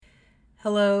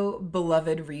Hello,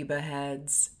 beloved Reba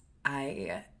heads.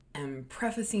 I am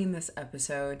prefacing this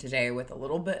episode today with a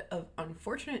little bit of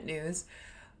unfortunate news.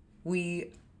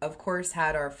 We, of course,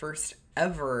 had our first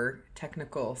ever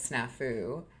technical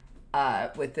snafu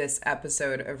with this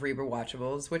episode of Reba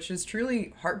Watchables, which is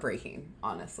truly heartbreaking,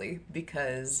 honestly,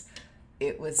 because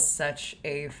it was such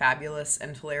a fabulous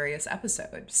and hilarious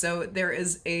episode. So there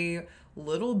is a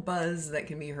little buzz that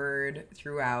can be heard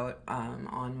throughout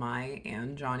on my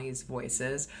and Johnny's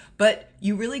voices, but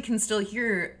you really can still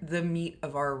hear the meat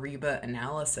of our Reba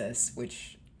analysis,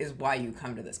 which is why you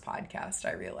come to this podcast,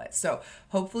 I realize. So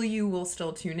hopefully you will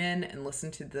still tune in and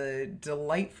listen to the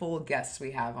delightful guests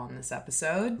we have on this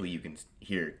episode. Who you can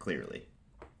hear clearly.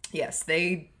 Yes,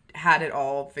 they had it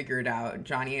all figured out.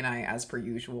 Johnny and I, as per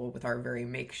usual, with our very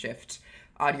makeshift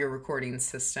audio recording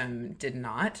system, did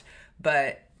not.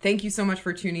 But thank you so much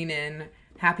for tuning in.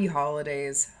 Happy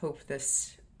holidays. Hope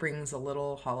this brings a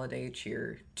little holiday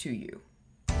cheer to you.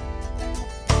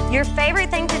 Your favorite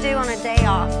thing to do on a day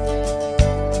off?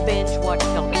 Binge watch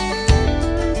television.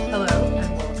 Hello,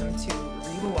 and welcome to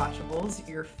Reba Watchables,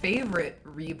 your favorite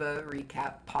Reba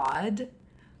recap pod.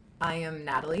 I am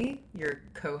Natalie, your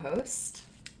co-host.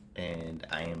 And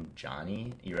I am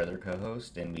Johnny, your other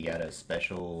co-host, and we got a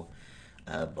special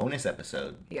bonus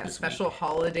episode. Yeah, special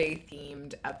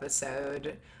holiday-themed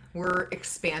episode. We're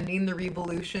expanding the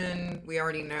Revolution. We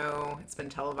already know it's been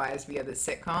televised via the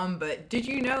sitcom, but did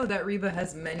you know that Reba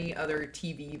has many other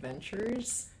TV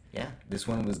ventures? Yeah, this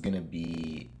one was going to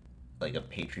be like a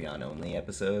Patreon-only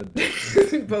episode.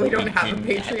 but we don't have a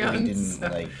Patreon. We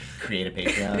didn't create a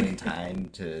Patreon in time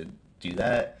to do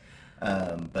that.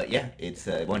 But yeah, it's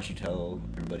why don't you tell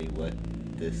everybody what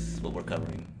we're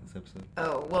covering this episode?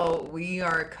 Oh, well, we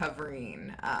are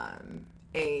covering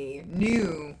a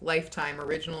new Lifetime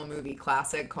original movie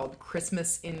classic called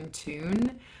Christmas in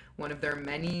Tune, one of their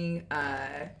many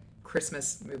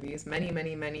Christmas movies,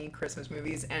 many Christmas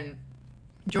movies. And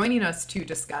joining us to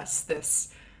discuss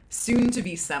this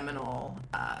soon-to-be seminal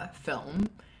film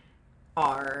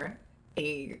are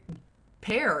a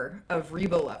pair of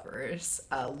Reba lovers,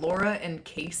 Laura and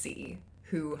Casey,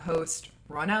 who host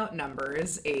Run Out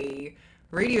Numbers, a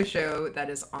radio show that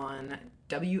is on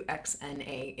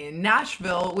WXNA in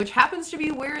Nashville, which happens to be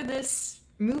where this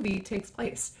movie takes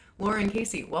place. Laura and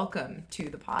Casey, welcome to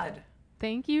the pod.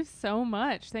 Thank you so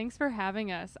much. Thanks for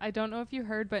having us. I don't know if you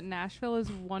heard, but Nashville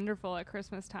is wonderful at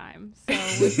Christmas time, so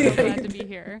we're so glad to be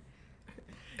here.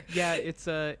 Yeah,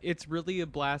 it's really a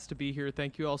blast to be here.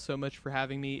 Thank you all so much for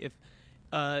having me.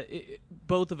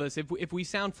 Both of us, if we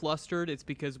sound flustered, it's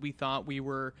because we thought we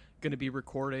were going to be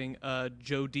recording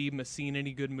Joe D. Seen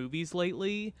any good movies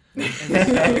lately? And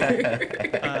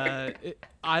so,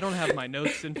 I don't have my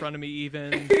notes in front of me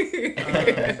even.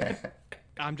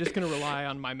 I'm just going to rely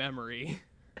on my memory.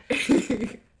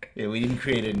 Yeah, we didn't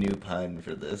create a new pun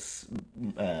for this.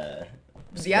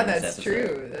 Yeah, that's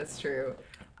true. That's true.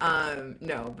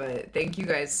 No, but thank you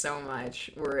guys so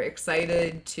much. We're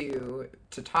excited to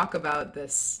talk about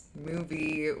this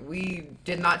movie. We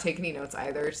did not take any notes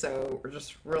either, so we're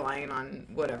just relying on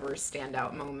whatever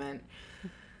standout moment.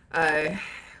 I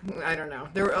don't know.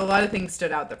 There were a lot of things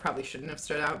stood out that probably shouldn't have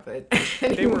stood out, but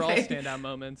anyway. They were all standout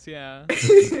moments, yeah.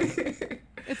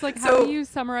 It's like, how do you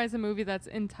summarize a movie that's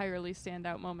entirely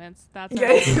standout moments? That's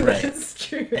that's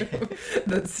true.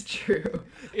 That's true.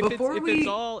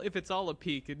 If it's all a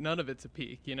peak, none of it's a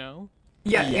peak, you know?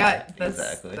 Yeah, that's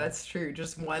exactly. That's true.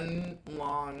 Just one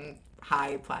long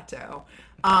high plateau.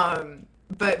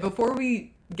 But before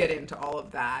we get into all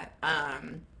of that,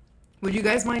 would you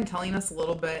guys mind telling us a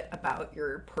little bit about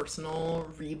your personal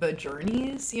Reba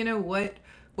journeys? You know,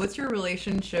 what's your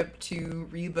relationship to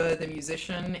Reba the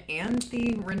musician and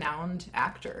the renowned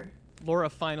actor? Laura,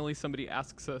 finally somebody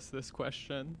asks us this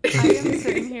question.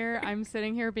 I'm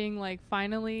sitting here being like,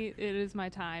 finally, it is my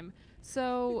time.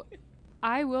 So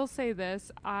I will say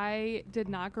this. I did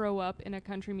not grow up in a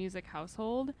country music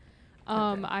household.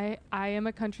 I am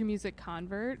a country music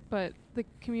convert, but the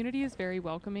community is very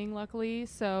welcoming, luckily.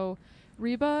 So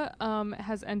Reba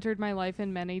has entered my life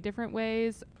in many different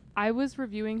ways. I was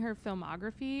reviewing her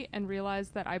filmography and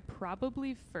realized that I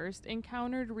probably first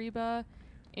encountered Reba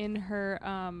in her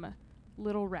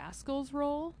Little Rascals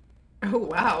role. Oh,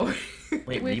 wow.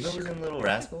 Wait, Reba was in Little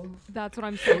Rascals? That's what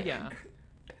I'm saying. Yeah.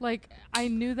 Like, I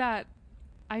knew that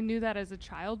as a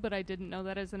child, but I didn't know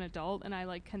that as an adult, and I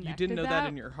connected that. You didn't know that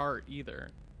in your heart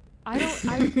either.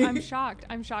 I'm shocked.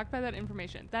 I'm shocked by that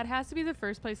information. That has to be the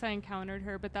first place I encountered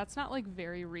her, but that's not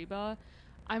very Reba.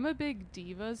 I'm a big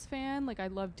Divas fan. I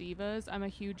love Divas. I'm a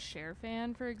huge Cher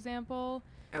fan, for example.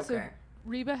 Okay. So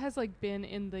Reba has been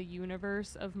in the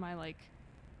universe of my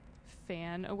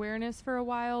fan awareness for a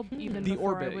while, even The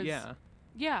before Orbit, I was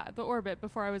yeah. the Orbit,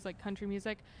 before I was like country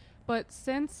music. But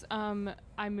since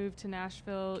I moved to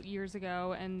Nashville years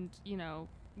ago and, you know,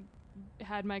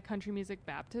 had my country music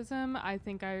baptism, I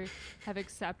think I have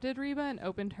accepted Reba and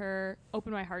opened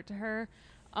my heart to her.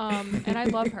 And I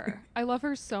love her. I love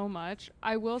her so much.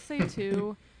 I will say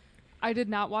too, I did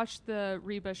not watch the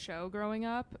Reba show growing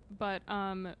up, but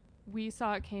we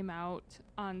saw it came out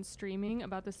on streaming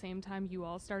about the same time you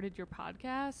all started your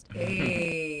podcast.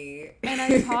 Hey. And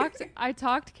I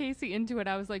talked Casey into it.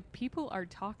 I was like, people are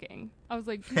talking. I was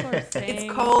like, people are saying.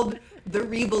 It's called the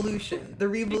Revolution. The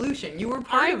Revolution. You were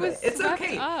part of it. It's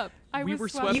okay. Up. We were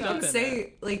swept You up can in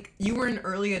say, like, you were an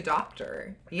early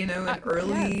adopter, you know, an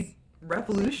early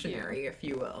revolutionary, if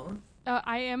you will.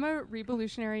 I am a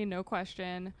revolutionary, no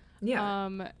question. Yeah.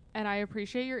 And I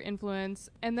appreciate your influence.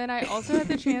 And then I also had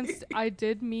the chance, I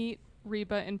did meet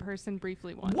Reba in person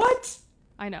briefly once. What?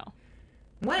 I know.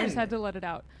 When? I just had to let it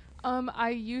out. I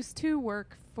used to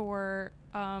work for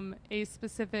a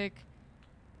specific,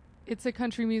 it's a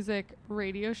country music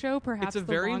radio show, perhaps It's a the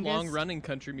very longest long-running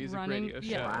country music radio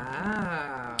show.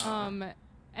 Wow.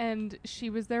 And she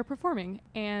was there performing,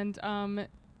 and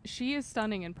she is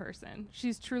stunning in person.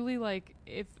 She's truly like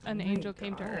if an angel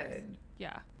came to earth.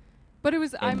 Yeah. But it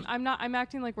was I'm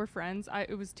acting like we're friends.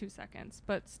 It was 2 seconds,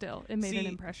 but still it made an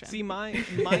impression. See, my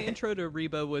intro to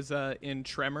Reba was in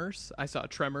Tremors. I saw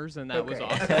Tremors, and that was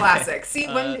awesome. A classic. See,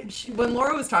 when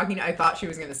Laura was talking, I thought she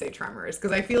was going to say Tremors,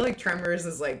 because I feel like Tremors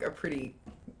is like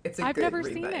it's a I've good never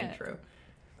Reba seen it. intro.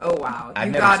 Oh wow, I've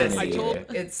you never gotta seen see it either.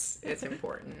 it. It's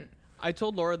important. I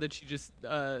told Laura that she just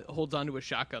holds onto a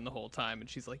shotgun the whole time, and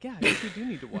she's like, "Yeah, I guess we do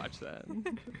need to watch that."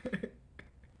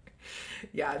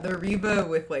 Yeah, the Reba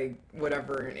with like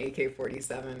whatever, an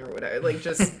AK-47 or whatever, like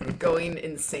just going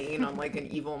insane on like an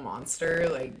evil monster,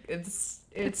 like it's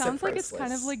it sounds like it's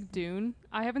kind of like Dune.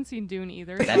 I haven't seen Dune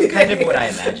either. That's kind of what I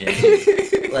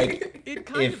imagined. Like, It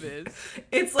kind of is.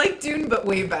 It's like Dune, but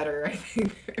way better, I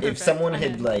think. If someone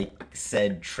had like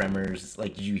said Tremors,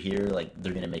 like, did you hear like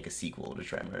they're gonna make a sequel to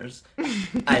Tremors?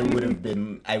 I would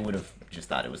have just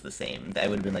thought it was the same. I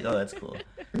would have been like, oh, that's cool.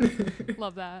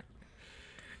 Love that.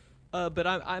 But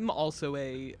I'm also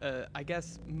I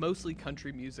guess mostly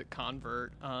country music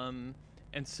convert.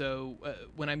 And so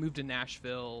when I moved to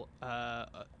Nashville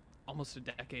almost a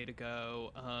decade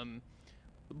ago,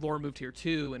 Laura moved here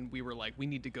too, and we were like, we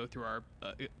need to go through our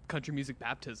country music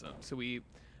baptism. So we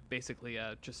basically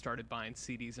just started buying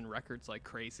CDs and records like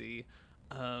crazy.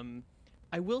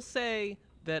 I will say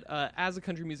that as a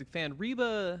country music fan,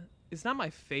 Reba is not my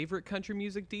favorite country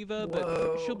music diva,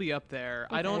 but she'll be up there.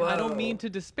 Okay. I don't mean to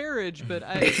disparage, but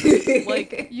I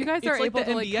like you guys are it's like able the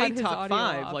to like NBA cut his top audio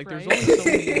 5. off, Like right? there's only so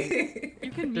many.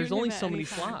 You can There's mute only him at so any many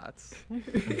time. slots.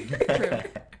 True.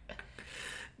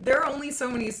 There are only so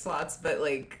many slots, but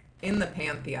like in the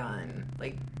pantheon,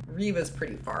 like Reba's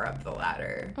pretty far up the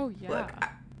ladder. Oh yeah. Look,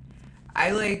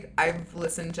 I've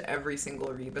listened to every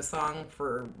single Reba song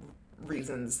for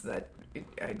reasons that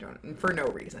I don't, for no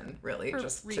reason really, For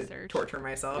just to research. torture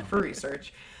myself for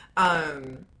research.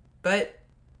 But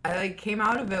I like came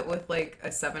out of it with like a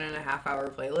 7.5 hour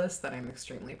playlist that I'm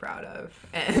extremely proud of.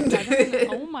 And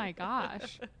Oh my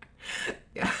gosh.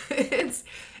 yeah, it's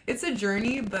a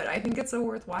journey, but I think it's a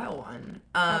worthwhile one.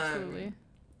 Absolutely.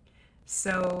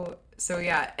 So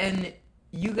yeah, and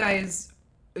you guys,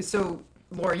 so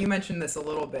Laura, you mentioned this a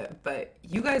little bit, but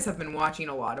you guys have been watching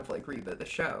a lot of like Reba the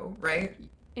show, right?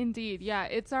 Indeed. Yeah.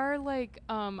 It's our like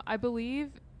I believe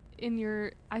in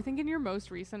your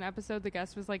most recent episode the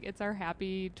guest was like, it's our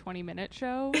happy 20-minute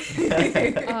show.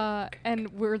 And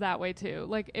we're that way too.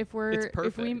 Like if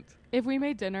we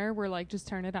made dinner, we're like, just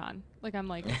turn it on. Like I'm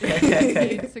like, it's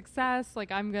made success,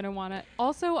 like I'm gonna wanna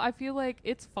also I feel like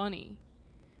it's funny.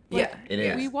 Like, Yeah, it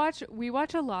is. We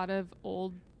watch a lot of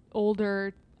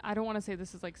older. I don't want to say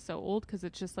this is like so old because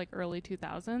it's just like early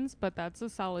 2000s, but that's a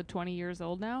solid 20 years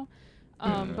old now.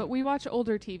 But we watch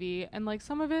older TV, and like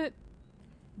some of it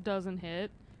doesn't hit.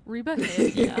 Reba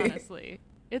hit, honestly.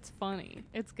 It's funny.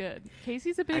 It's good.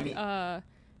 Casey's a big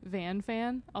Van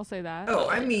fan. I'll say that. Oh,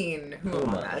 I mean, who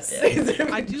among us? Yeah.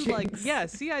 I do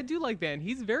like Van.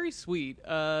 He's very sweet.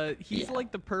 He's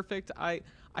like the perfect. I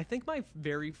think my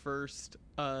very first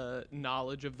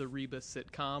knowledge of the Reba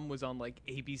sitcom was on like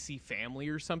ABC Family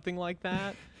or something like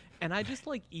that. And I just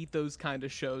like eat those kind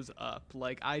of shows up.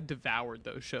 Like I devoured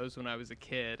those shows when I was a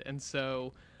kid. And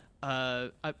so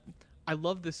I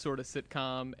love this sort of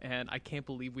sitcom, and I can't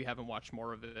believe we haven't watched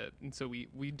more of it. And so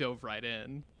we dove right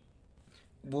in.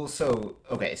 Well, so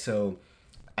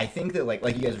I think that like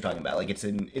you guys were talking about, like it's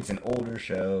an older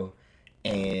show,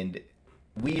 and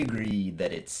we agree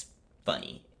that it's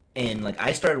funny. and like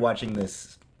I started watching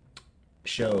this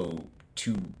show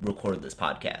to record this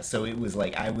podcast, so it was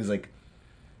like I was like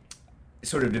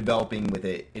sort of developing with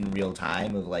it in real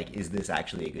time of like, is this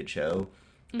actually a good show?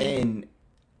 And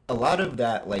a lot of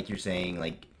that, like you're saying,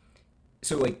 like,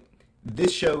 so like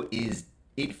this show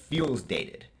it feels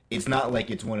dated. It's not like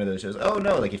it's one of those shows, oh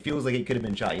no, like it feels like it could have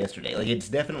been shot yesterday. Like it's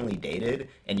definitely dated,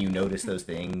 and you notice those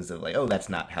things of like, oh, that's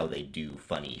not how they do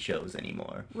funny shows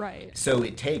anymore. Right. So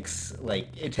it takes,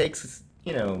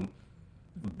 you know,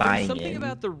 There's buying something in.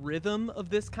 about the rhythm of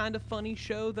this kind of funny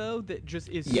show, though, that just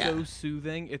is Yeah. so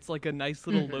soothing. It's like a nice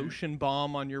little lotion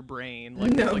balm on your brain.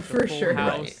 Like, No, it's like for the Full sure.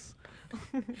 House.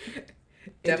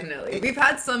 Definitely. We've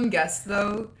had some guests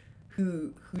though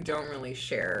who don't really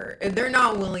share. They're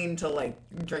not willing to like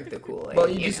drink the Kool-Aid. Well,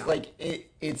 you just know? like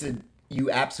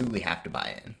you absolutely have to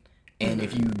buy in, and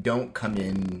if you don't come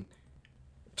in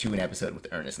to an episode with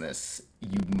earnestness,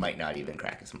 you might not even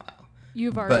crack a smile.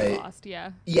 You've already But- lost,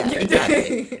 yeah. Yeah,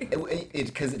 exactly.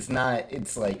 Because it's not.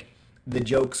 It's like the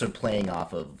jokes are playing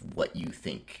off of what you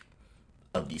think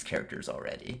of these characters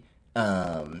already.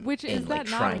 Which is and, like,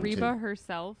 that not trying Reba to-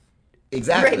 herself?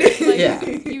 Exactly. Right. Like, Yeah.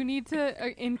 you need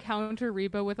to encounter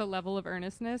Reba with a level of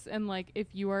earnestness, and like if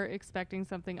you are expecting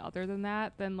something other than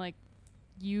that, then like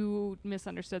you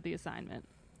misunderstood the assignment.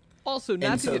 Also,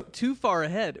 not to so- get too far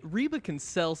ahead, Reba can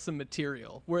sell some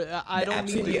material. Where I don't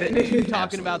mean Absolutely. to get too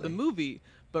talking about the Absolutely. movie,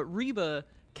 but Reba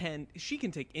can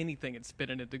take anything and spin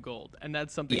it into gold, and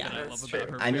that's something Yeah. that I That's love true. about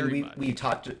her I very mean, much. we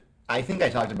talked. I think I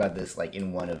talked about this like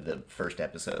in one of the first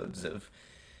episodes of,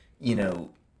 you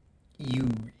know,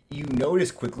 you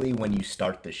notice quickly when you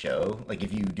start the show. Like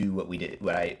if you do what we did,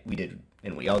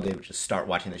 and we all did, which is start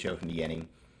watching the show from the beginning.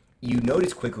 You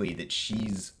notice quickly that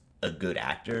she's a good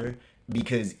actor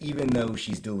because even though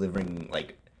she's delivering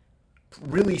like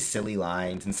really silly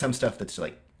lines and some stuff that's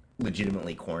like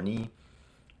legitimately corny,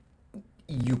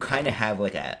 you kind of have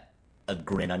like a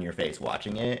grin on your face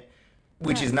watching it,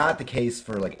 which is not the case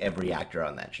for like every actor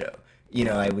on that show. You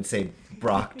know, I would say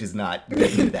Brock does not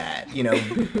do that. You know,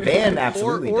 Van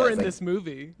absolutely or does. in Like, this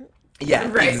movie. yeah,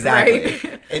 Right, exactly.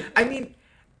 right. And- I mean,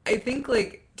 I think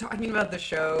like talking about the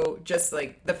show, just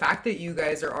like the fact that you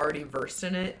guys are already versed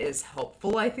in it is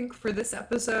helpful, I think, for this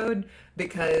episode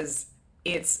because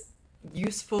it's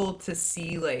useful to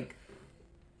see like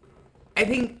I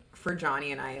think for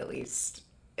Johnny and I at least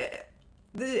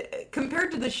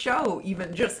compared to the show,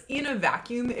 even just in a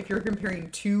vacuum, if you're comparing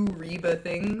two Reba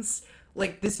things,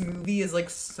 like this movie is like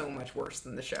so much worse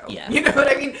than the show. Yeah. You know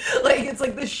what I mean? Like it's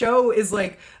like the show is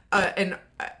like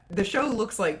the show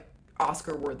looks like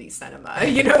Oscar-worthy cinema,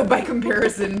 you know, by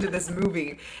comparison to this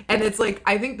movie. And it's like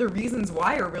I think the reasons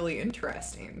why are really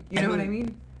interesting. You know what I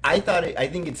mean? I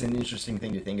think it's an interesting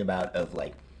thing to think about of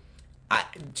like,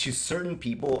 to certain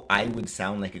people, I would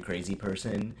sound like a crazy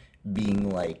person being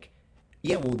like,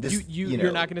 yeah, well, this, you know,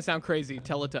 You're not going to sound crazy.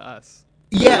 Tell it to us.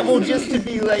 yeah, well, just to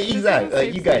be like, Just exactly, in a like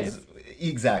safe you guys, space.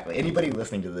 exactly. Anybody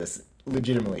listening to this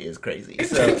legitimately is crazy.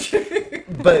 So,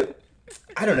 but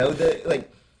I don't know,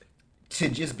 to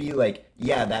just be like,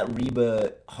 yeah, that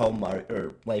Reba Hallmark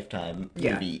or Lifetime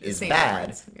Yeah, movie is same bad.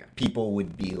 lines, yeah. People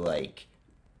would be like,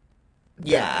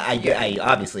 yeah, I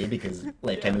obviously because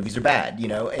Lifetime movies are bad, you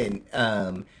know, and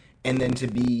then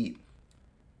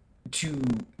to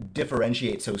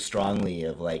differentiate so strongly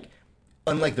of like,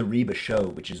 unlike the Reba show,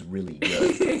 which is really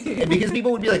good, and because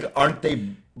people would be like, aren't they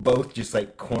both just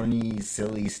like corny,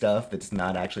 silly stuff that's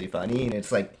not actually funny? And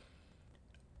it's like,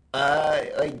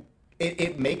 like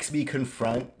it makes me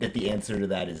confront that the answer to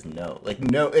that is no. Like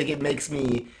no, like it makes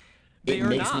me They are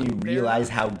not. They're realize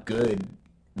not. how good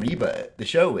Reba the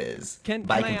show is Can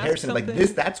by I ask comparison. Like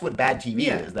something? that's what bad TV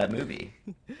Yeah. is. That movie.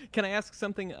 Can I ask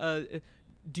something?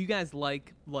 Do you guys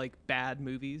like bad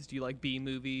movies? Do you like B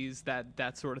movies?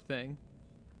 That sort of thing?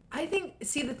 I think,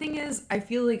 see, the thing is, I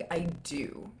feel like I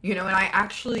do, you know, and I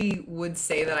actually would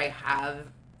say that I have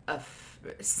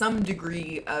some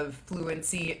degree of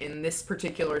fluency in this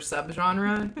particular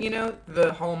subgenre, you know,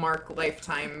 the Hallmark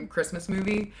Lifetime Christmas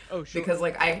movie. Oh, sure. Because,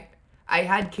 like, I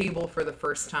had cable for the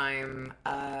first time,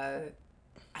 I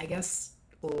guess,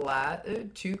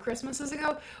 2 Christmases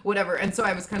ago, whatever. And so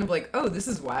I was kind of like, oh, this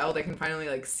is wild. I can finally,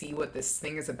 like, see what this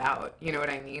thing is about. You know what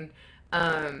I mean?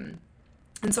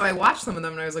 And so I watched some of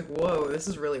them and I was like, whoa, this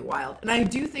is really wild. And I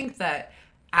do think that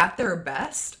at their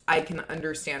best, I can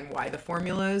understand why the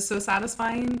formula is so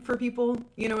satisfying for people.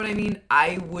 You know what I mean?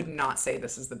 I would not say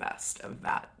this is the best of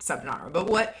that subgenre. But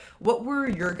what were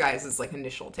your guys' like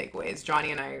initial takeaways?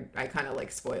 Johnny and I kind of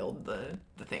like spoiled the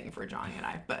thing for Johnny and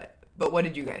I, but what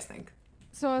did you guys think?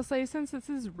 So I'll say since this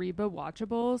is Reba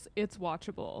Watchables, it's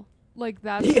watchable. Like,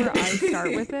 that's where I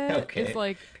start with it. Okay, It's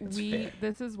like, that's fair.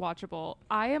 this is watchable.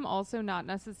 I am also not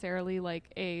necessarily like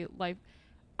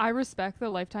I respect the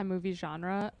Lifetime movie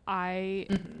genre.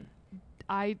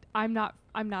 I'm not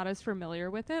as familiar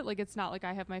with it. Like, it's not like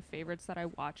I have my favorites that I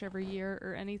watch every year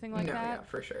or anything like No, that. yeah,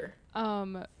 for sure.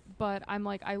 But I'm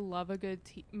like, I love a good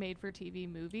made for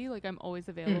TV movie. Like, I'm always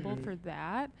available for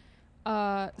that.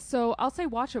 So I'll say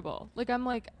watchable. Like, I'm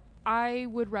like, I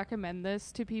would recommend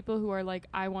this to people who are like,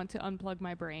 I want to unplug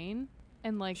my brain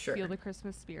and like Sure. feel the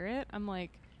Christmas spirit. I'm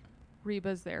like,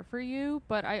 Reba's there for you.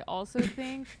 But I also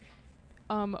think,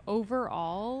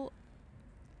 overall,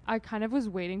 I kind of was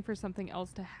waiting for something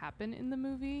else to happen in the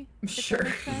movie. If that Sure.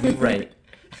 makes sense. Right.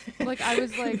 Like, I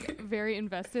was like very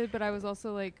invested, but I was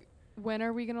also like, when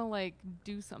are we gonna like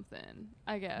do something?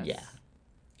 I guess. Yeah.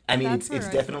 I mean, That's it's where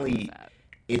I definitely, was at.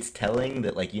 it's telling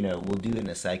that, like, we'll do it in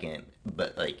a second,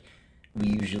 but, like, we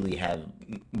usually have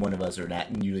one of us, or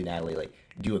usually Natalie, like,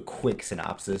 do a quick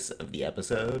synopsis of the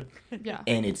episode. Yeah.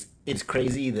 And it's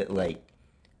crazy that, like,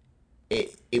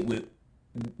 it would,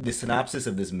 the synopsis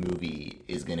of this movie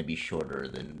is going to be shorter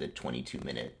than the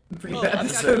 22-minute Reba Oh, I've got you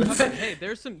episodes. covered. Hey,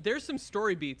 there's some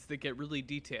story beats that get really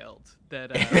detailed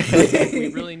that we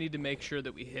really need to make sure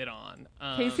that we hit on.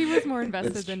 Casey was more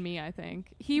invested That's than me, I think.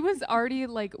 He was already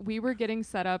like, we were getting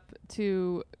set up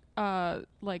to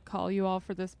like call you all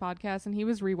for this podcast, and he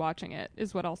was rewatching it,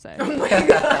 is what I'll say. Oh my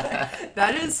god.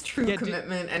 That is true Yeah,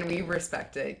 commitment, and we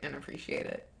respect it and appreciate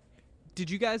it. Did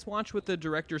you guys watch with the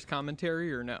director's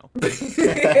commentary or no? Because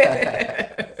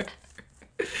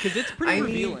it's pretty I mean-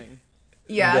 revealing.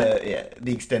 Yeah.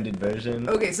 the extended version.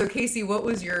 Okay, so Casey, what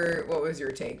was your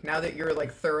take now that you're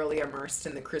like thoroughly immersed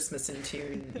in the Christmas in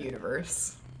Tune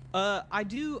universe? I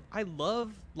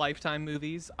love Lifetime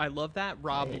movies. I love that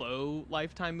Rob Right. Lowe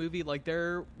Lifetime movie. Like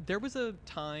there was a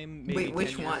time maybe Wait,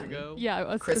 which 10 years one? ago.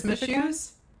 Yeah, a Christmas specific one?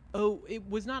 shoes? Oh, it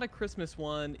was not a Christmas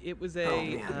one. It was a. Oh,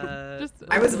 man. Just-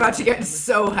 I was about to get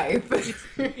so hype.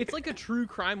 It's like a true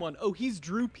crime one. Oh, he's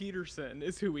Drew Peterson,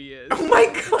 is who he is. Oh my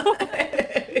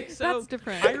god. So That's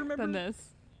different I remember than this.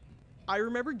 I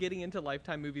remember getting into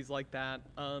Lifetime movies like that,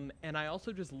 and I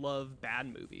also just love bad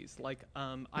movies. Like,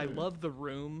 I love The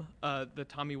Room, the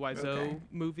Tommy Wiseau Okay.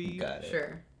 movie, Got it.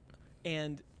 Sure.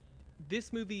 and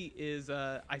this movie is.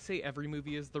 I say every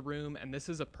movie is The Room, and this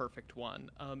is a perfect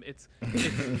one. It's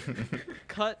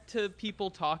cut to people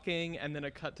talking, and then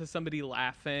a cut to somebody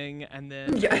laughing, and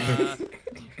then Yeah.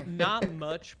 not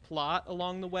much plot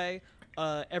along the way.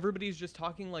 Everybody's just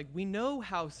talking like, we know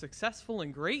how successful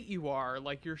and great you are.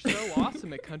 Like, you're so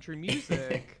awesome at country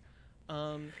music.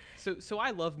 So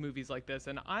I love movies like this,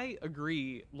 and I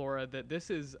agree, Laura, that this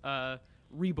is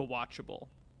Reba watchable.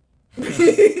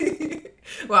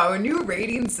 Wow, a new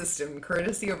rating system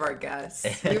courtesy of our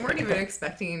guests. We weren't even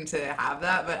expecting to have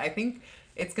that, but I think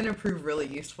it's going to prove really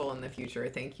useful in the future.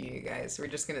 Thank you, you guys. We're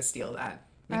just going to steal that.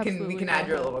 We Absolutely can add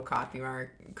your love little copy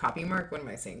mark. What am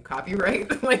I saying?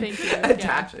 Copyright. Like Thank you,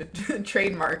 attach it.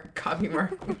 Trademark, copy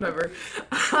mark, whatever.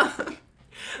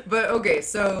 But okay,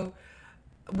 so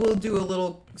we'll do a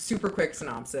little super quick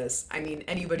synopsis. I mean,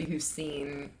 anybody who's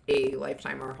seen a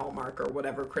Lifetime or Hallmark or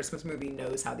whatever Christmas movie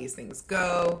knows how these things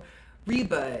go.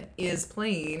 Reba is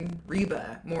playing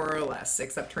Reba, more or less,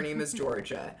 except her name is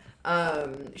Georgia.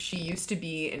 She used to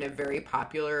be in a very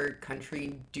popular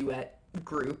country duo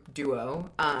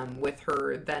with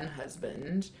her then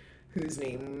husband, whose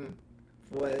name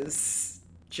was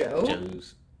Joe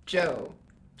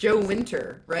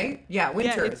Winter, right? Yeah,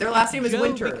 Winter. Yeah, Their last name is Joe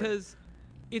Winter. Because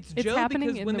it's It's Joe happening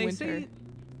because in when the they winter.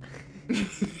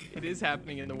 say it is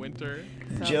happening in the winter.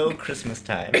 So. Joe Christmas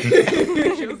time. Joe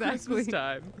Exactly. Christmas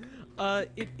time.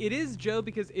 It is Joe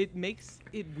because it makes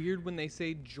it weird when they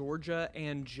say Georgia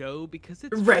and Joe because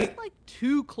it's Right. just like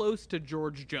too close to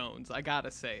George Jones. I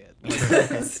gotta say it. Like,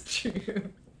 That's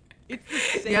true.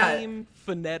 it's the Yeah. same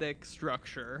phonetic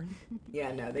structure.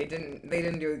 Yeah, no, they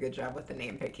didn't do a good job with the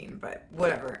name picking, but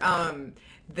whatever.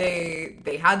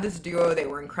 They had this duo, they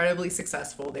were incredibly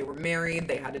successful, they were married,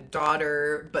 they had a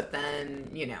daughter, but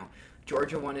then,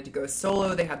 Georgia wanted to go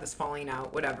solo, they had this falling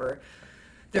out, whatever.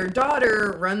 Their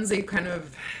daughter runs a kind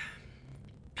of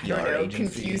agency.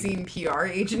 confusing PR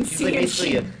agency. She's like and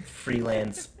basically a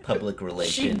freelance public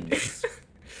relations.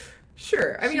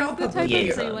 Sure. I mean, all She's the public type of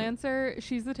liaison. freelancer.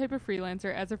 She's the type of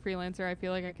freelancer. As a freelancer, I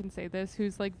feel like I can say this.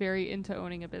 Who's like very into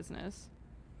owning a business.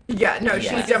 Yeah, no,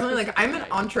 Yeah. she's definitely like, I'm an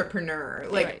entrepreneur.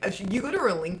 Like, Right. if you go to her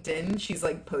LinkedIn, she's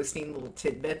like posting little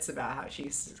tidbits about how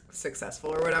she's successful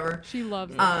or whatever. She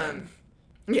loves.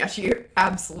 Yeah, she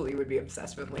absolutely would be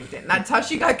obsessed with LinkedIn. That's how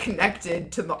she got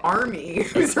connected to the army,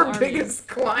 who's her Army. biggest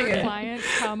client. Client,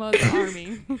 comma, the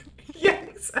army.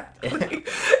 Yes. Exactly.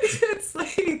 It's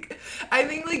like, I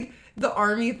think like the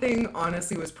army thing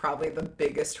honestly was probably the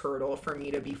biggest hurdle for me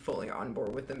to be fully on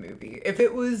board with the movie. If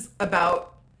it was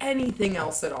about anything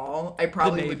else at all, I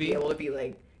probably would be able to be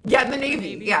like, yeah, the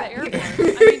Navy, yeah. The Air Force. I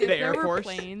mean, if The there Air were Force.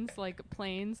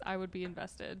 planes, I would be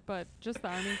invested. But just the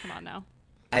Army, come on now.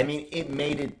 I mean, it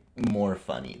made it more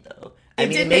funny though. It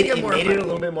did make it more made it funny. a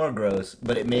little bit more gross,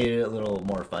 but it made it a little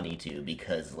more funny too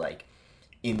because like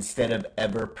instead of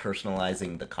ever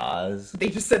personalizing the cause, They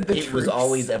just said the it troops. was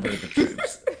always ever the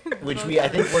troops, which I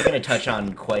think we're going to touch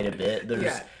on quite a bit.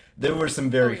 There were some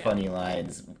very funny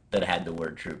lines that had the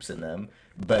word troops in them,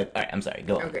 but all right, I'm sorry,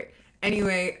 go on. Okay.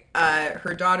 Anyway,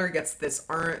 her daughter gets this,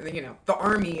 the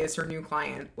army is her new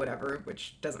client, whatever,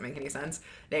 which doesn't make any sense.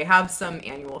 They have some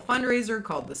annual fundraiser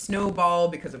called the Snowball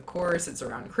because, of course, it's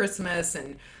around Christmas,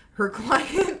 and her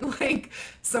client, like,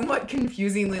 somewhat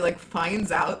confusingly, like,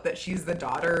 finds out that she's the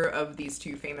daughter of these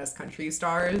two famous country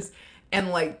stars, and,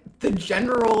 like, the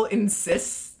general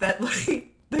insists that, like,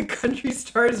 the country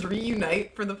stars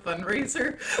reunite for the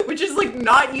fundraiser, which is like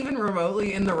not even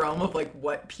remotely in the realm of like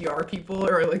what PR people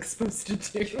are like supposed to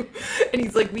do. And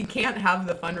he's like, we can't have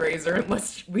the fundraiser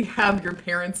unless we have your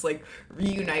parents like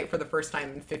reunite for the first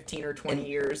time in 15 or 20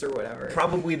 years or whatever.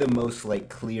 Probably the most like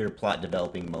clear plot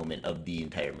developing moment of the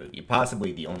entire movie,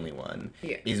 possibly the only one,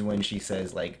 is when she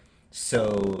says like,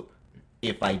 so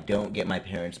if I don't get my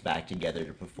parents back together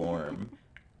to perform,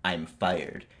 I'm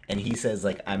fired. And he says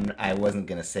like I wasn't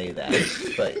gonna say that,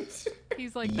 but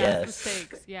He's like, yes. that's the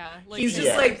stakes. Yeah. Like, He's just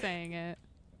just like saying it.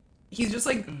 He's just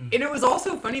like, and it was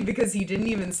also funny because he didn't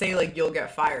even say like you'll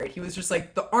get fired. He was just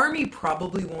like, the army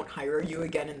probably won't hire you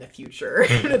again in the future.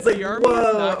 And it's like, The Army is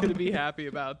whoa. not going to be happy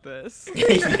about this.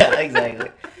 yeah, exactly.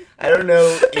 I don't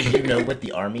know if you know what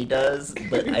the army does,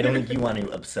 but I don't think you want to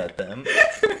upset them.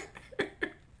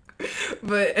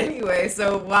 But anyway,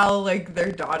 so while like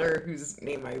their daughter, whose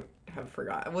name I have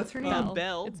forgotten, what's her name?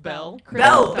 Belle. It's Belle.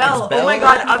 Belle. Belle. Oh my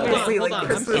God! Hold on, Obviously, hold like on,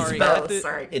 Christmas I'm sorry. Belle. At the-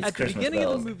 Sorry. It's At the Christmas beginning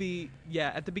bells. of the movie,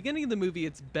 at the beginning of the movie,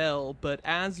 it's Belle, but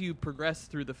as you progress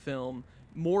through the film,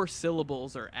 more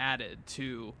syllables are added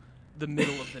to the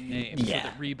middle of the name, so Yeah.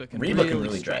 that Reba can Reba really, can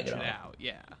really stretch drag it it on. out.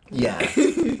 Yeah.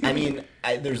 Yeah. I mean,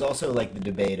 there's also like the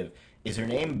debate of is her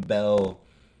name Belle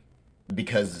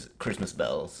because Christmas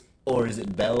bells, or is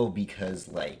it Belle because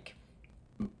like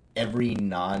every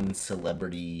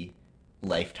non-celebrity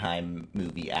Lifetime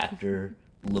movie actor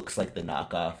looks like the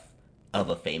knockoff of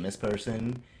a famous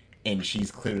person, and she's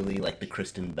clearly like the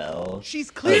Kristen Bell. She's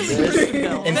clearly this. Kristen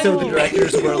Bell. And so the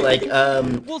directors were like,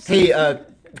 hey,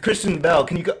 Kristen Bell,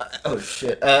 can you go? Oh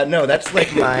shit! No, that's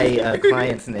like my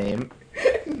client's name.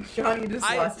 Johnny just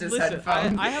lost his listen,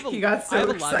 headphones. I have a- He got I so have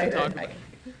a lot to excited. talk about.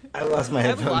 I lost my I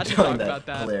have a headphones lot to telling talk that about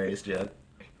that. hilarious joke.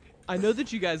 I know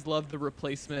that you guys love the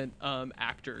replacement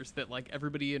actors, that like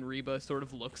everybody in Reba sort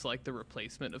of looks like the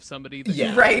replacement of somebody that's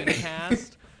Yeah. Right. been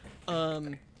cast.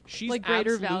 She's Like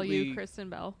greater absolutely- value, Kristen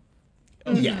Bell.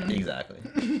 Yeah, exactly.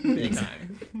 Big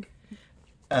time.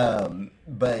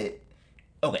 But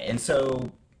okay, and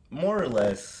so more or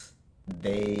less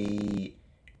they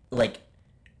like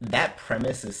that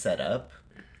premise is set up,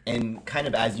 and kind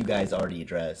of as you guys already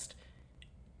addressed,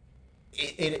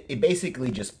 it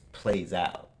basically just plays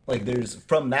out. Like there's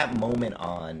from that moment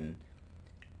on,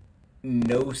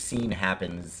 no scene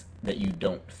happens that you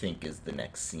don't think is the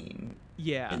next scene.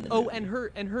 Yeah. in the Oh, movie.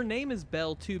 and her name is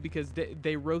Belle too because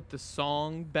they wrote the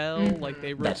song Belle. Like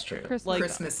they wrote. That's true.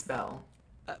 Christmas Belle.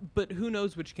 But who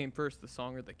knows which came first, the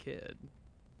song or the kid?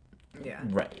 Yeah.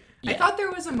 Right. I Yeah. thought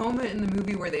there was a moment in the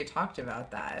movie where they talked about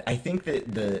that. I think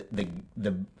that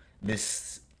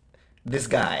this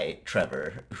guy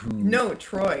Trevor who No,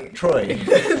 Troy. Troy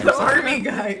The army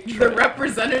guy. The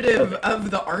representative of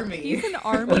the army. He's an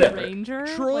army Whatever. ranger.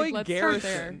 Troy like, let's start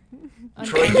there. Garrison.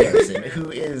 Troy Garrison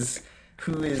who is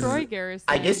Troy Garrison.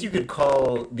 I guess you could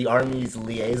call the army's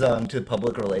liaison to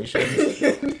public relations.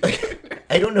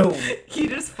 I don't know. He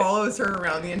just follows her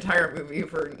around the entire movie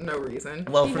for no reason.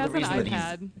 Well, He for the has an reason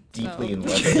that iPad, he's deeply so- in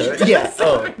love with her. Yeah.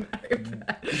 Oh,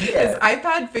 His yeah.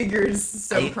 iPad figures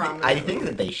so prominently. I think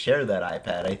that they share that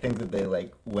iPad. I think that they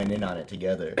like went in on it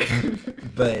together.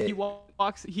 But He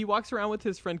walks around with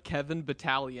his friend Kevin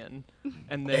Battalion,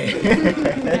 and then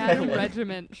Adam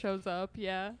Regiment shows up.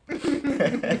 Yeah.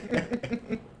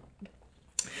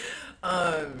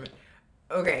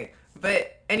 Okay,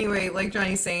 But anyway, like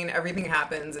Johnny's saying, everything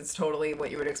happens. It's totally what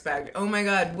you would expect. Oh my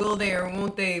God, will they or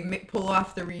won't they pull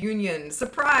off the reunion?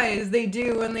 Surprise, they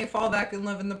do, and they fall back in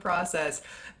love in the process.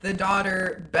 The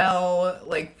daughter, Belle,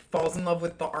 like, falls in love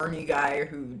with the army guy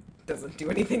who doesn't do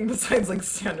anything besides, like,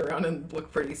 stand around and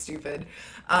look pretty stupid.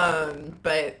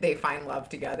 But they find love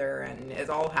together, and it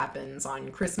all happens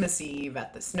on Christmas Eve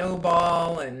at the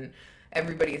snowball, and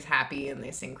everybody's happy, and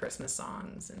they sing Christmas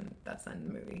songs, and that's the end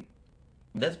of the movie.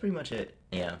 That's pretty much it.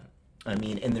 Yeah. I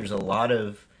mean, and there's a lot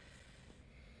of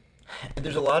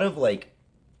like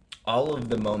all of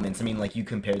the moments. I mean, like you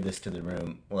compared this to The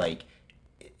Room, like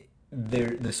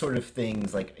they're the sort of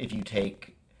things like if you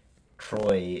take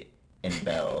Troy and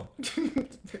Belle,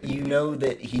 you know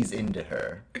that he's into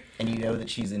her and you know that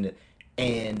she's into,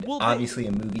 and obviously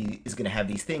a movie is going to have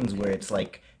these things where it's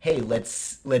like, hey,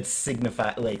 let's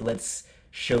signify, like, let's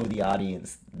show the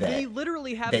audience that they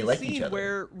literally have they the like scene each other.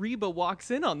 where Reba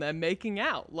walks in on them making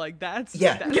out. Like that's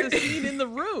Yeah. the scene in The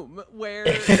Room where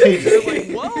they're like,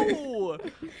 whoa.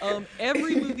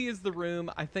 Every movie is The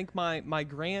Room. I think my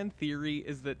grand theory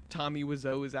is that Tommy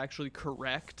Wiseau is actually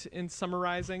correct in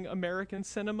summarizing American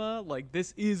cinema. Like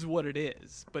this is what it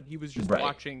is, but he was just Right.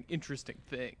 watching interesting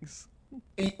things.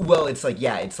 Well, it's like,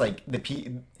 yeah, it's like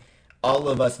all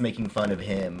of us making fun of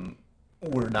him,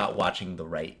 we're not watching the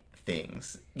right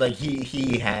things. Like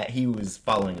he was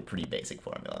following a pretty basic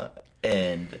formula,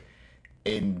 and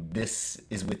this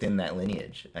is within that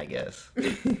lineage, I guess.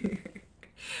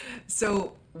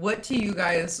 So, what to you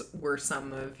guys were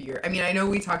some of your? I mean, I know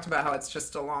we talked about how it's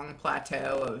just a long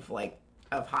plateau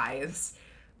of highs,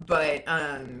 but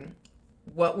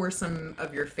what were some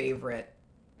of your favorite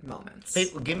moments? Hey,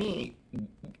 give me,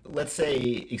 let's say,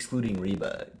 excluding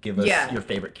Reba, give us your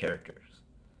favorite characters.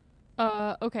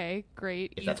 Okay,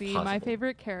 great, If that's easy. My possible.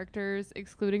 favorite characters,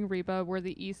 excluding Reba, were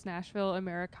the East Nashville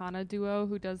Americana duo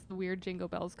who does the weird Jingle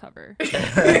Bells cover.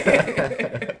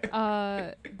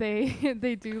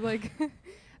 They do like,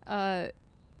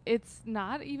 it's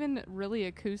not even really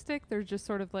acoustic. They're just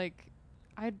sort of like,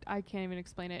 I can't even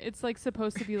explain it. It's like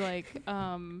supposed to be like,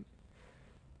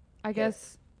 I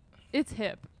guess it's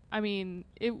hip. I mean,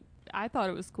 I thought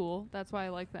it was cool. That's why I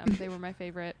like them. They were my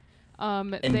favorite.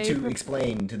 And to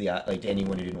explain to to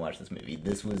anyone who didn't watch this movie,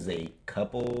 this was a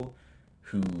couple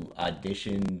who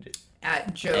auditioned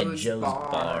at Joe's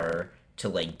bar to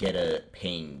like get a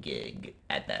paying gig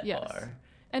at that bar.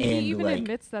 And he even like,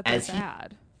 admits that they're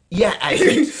bad. Yeah,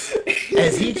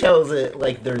 as he tells it,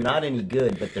 like they're not any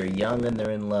good, but they're young and they're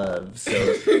in love. So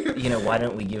why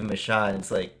don't we give them a shot? And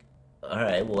it's like, all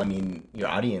right, well, I mean, your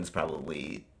audience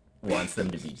probably wants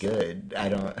them to be good. I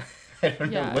don't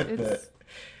know what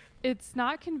It's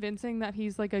not convincing that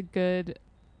he's like a good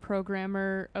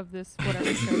programmer of this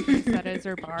whatever show he said is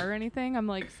or bar or anything. I'm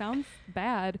like, sounds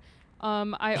bad.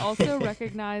 I also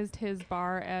recognized his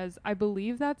bar as, I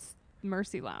believe that's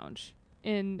Mercy Lounge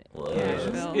in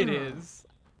Nashville. It is.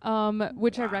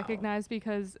 Which I recognize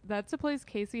because that's a place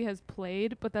Casey has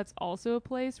played, but that's also a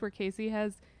place where Casey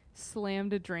has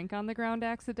slammed a drink on the ground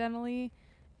accidentally,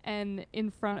 and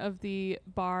in front of the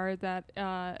bar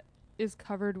that is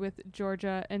covered with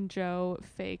Georgia and Joe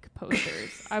fake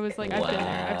posters. I was like, I've been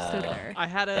there. I've stood there. I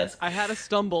had a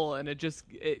stumble and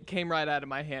it came right out of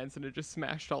my hands and it just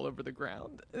smashed all over the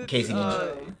ground. Casey,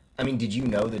 did you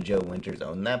know that Joe Winters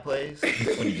owned that place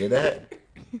when you did that?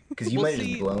 Because you might have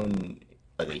just blown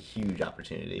like a huge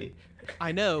opportunity.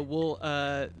 I know.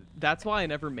 Well, that's why I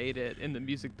never made it in the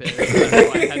music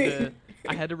biz.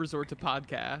 I had to resort to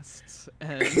podcasts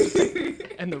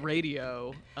and the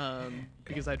radio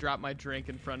because I dropped my drink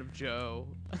in front of Joe.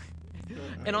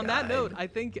 And on that note, I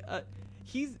think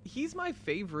he's my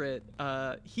favorite.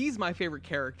 He's my favorite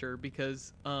character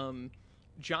because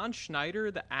John Schneider,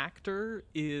 the actor,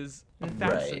 is a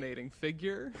fascinating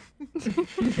figure.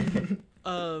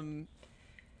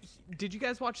 Did you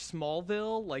guys watch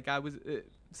Smallville? Like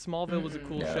Smallville was a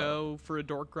cool show for a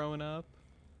dork growing up.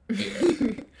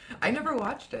 I never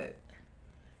watched it.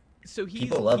 So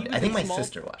people loved it. I think my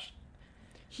sister watched.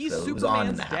 He's so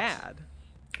Superman's dad.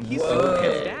 He's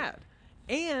Superman's dad,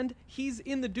 and he's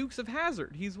in the Dukes of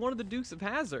Hazzard. He's one of the Dukes of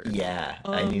Hazzard. Yeah,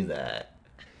 I knew that.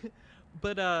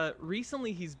 But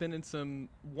recently he's been in some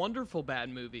wonderful bad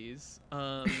movies.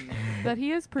 That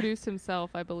he has produced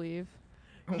himself, I believe.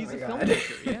 He's a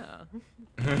filmmaker,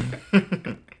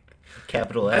 yeah.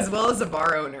 Capital F. As well as a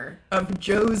bar owner of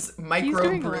Joe's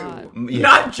Microbrew. Yeah.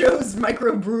 Not Joe's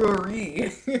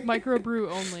Microbrewery. Microbrew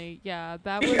only. Yeah,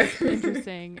 that was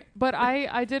interesting. But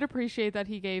I did appreciate that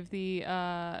he gave the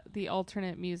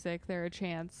alternate music there a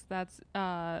chance. That's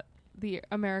the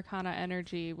Americana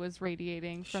energy was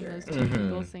radiating from those two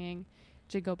people singing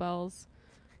Jingle Bells.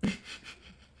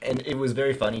 And it was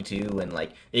very funny too, and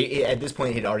like at this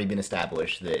point, it had already been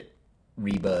established that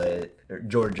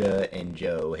Georgia and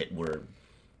Joe were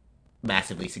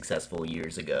massively successful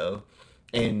years ago.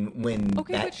 And when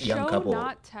Okay, that but young show couple,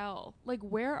 not tell. Like,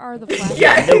 where are the flashbacks?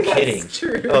 Yeah, no that's kidding.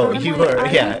 true. Oh, I'm you like, are,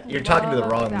 I yeah, would you're talking to the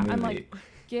love wrong that. movie. I'm like,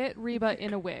 get Reba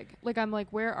in a wig. Like, I'm like,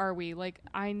 where are we? Like,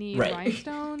 I need Right.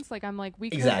 rhinestones. Like, I'm like, we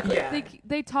could. Exactly. Yeah.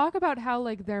 They talk about how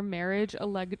like their marriage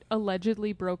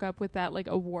allegedly broke up with that like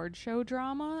award show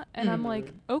drama, and I'm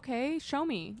like, okay, show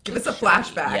me. Give us a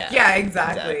flashback. Yeah,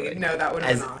 exactly. No, that would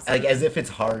have been awesome. Like as if it's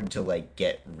hard to like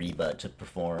get Reba to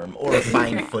perform or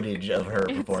find footage of her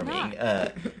It's performing. not.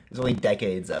 There's only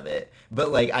decades of it.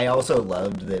 But like I also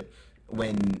loved that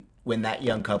when that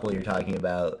young couple you're talking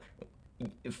about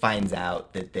finds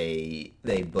out that they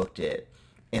booked it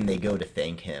and they go to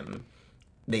thank him,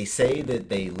 they say that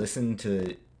they listened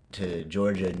to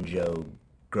Georgia and Joe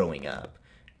growing up,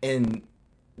 and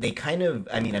they kind of,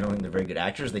 I mean, I don't think they're very good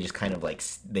actors. They just kind of like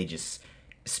they just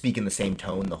speak in the same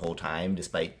tone the whole time,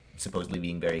 despite supposedly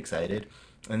being very excited.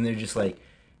 And they're just like,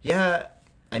 yeah,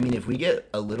 I mean, if we get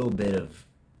a little bit of,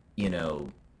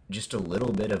 just a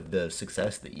little bit of the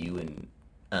success that you and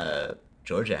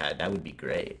Georgia had, that would be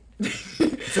great.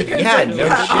 It's like, yeah, no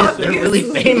shit, they're really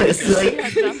famous. Like, Yeah,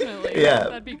 definitely. yeah,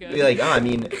 That'd be good. Be like, oh, I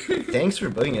mean, thanks for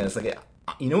booking us. Like,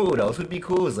 you know what else would be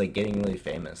cool is like getting really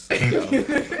famous.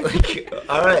 Like,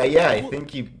 all right, yeah, I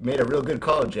think you made a real good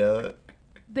call, Joe.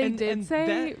 They did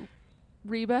say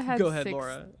Reba had Go ahead, 6.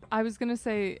 Laura. I was gonna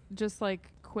say just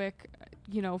like quick,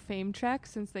 fame check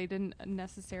since they didn't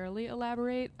necessarily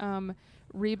elaborate.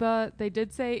 Reba, they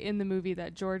did say in the movie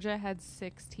that Georgia had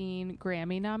 16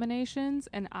 Grammy nominations,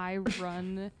 and I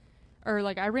ran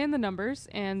the numbers,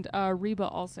 and Reba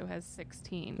also has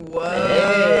 16. Whoa.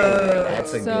 Hey,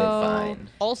 that's a good So- find.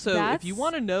 Also, if That's- you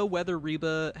want to know whether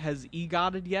Reba has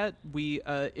EGOTed yet,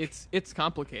 it's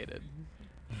complicated.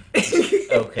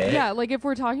 Okay. Yeah, like if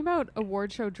we're talking about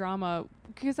award show drama,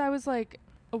 because I was like,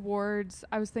 awards,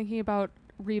 I was thinking about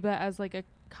Reba as like a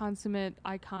consummate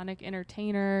iconic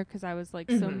entertainer because I was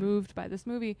like so moved by this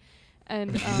movie,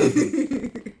 and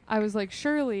I was like,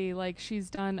 surely like she's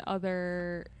done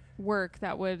other work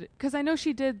that would, because I know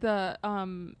she did the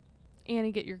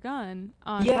Annie Get Your Gun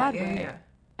on Broadway, Yeah.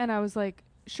 and I was like,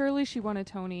 surely she won a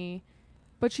Tony,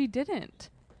 but she didn't,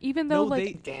 even though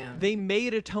Damn. They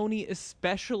made a Tony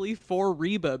especially for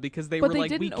Reba because they but were they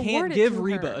like, we didn't can't award it give to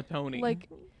Reba her. a Tony. Like,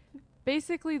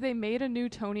 basically, they made a new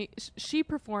Tony. She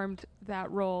performed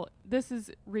that role. This is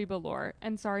Reba lore.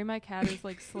 And sorry, my cat is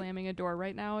like slamming a door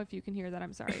right now. If you can hear that,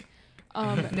 I'm sorry.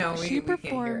 No, she we can't hear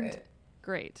performed. it.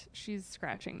 Great. She's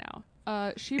scratching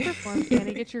now. She performed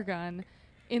Annie Get Your Gun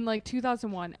in like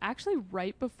 2001, actually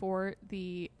right before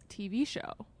the TV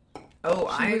show. Oh,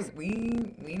 we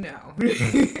know.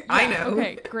 I know.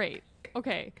 Okay, great.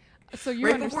 Okay. So you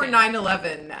Right before understand.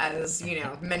 9/11, as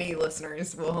many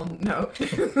listeners will know.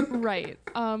 Right.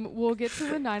 We'll get to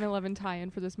the 9/11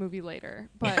 tie-in for this movie later,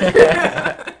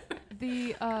 but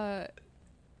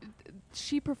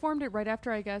she performed it right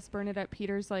after, I guess, Bernadette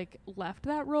Peters like left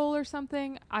that role or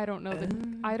something. I don't know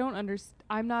I don't understand.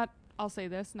 I'm not. I'll say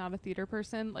this, not a theater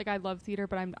person. Like I love theater,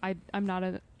 but I'm not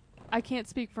a. I can't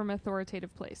speak from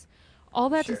authoritative place. All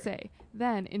that to say,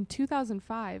 then in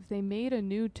 2005, they made a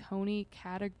new Tony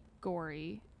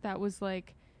category that was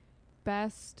like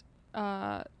best.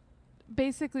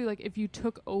 Basically, like if you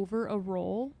took over a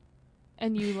role,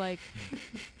 and you like.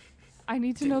 I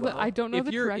need to know that I don't know if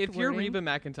the you're correct if you're wording. Reba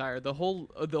McEntire, the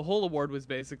whole award was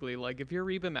basically like, if you're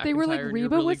Reba McEntire, They were like, and Reba you're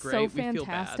really was great, so we feel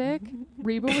bad. fantastic.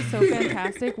 Reba was so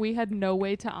fantastic. We had no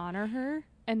way to honor her.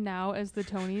 And now, as the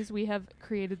Tonys, we have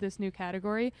created this new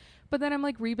category. But then I'm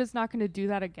like, Reba's not going to do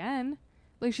that again.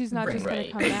 Like, she's not just going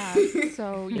to come back.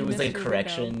 So you It was missed like your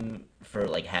correction for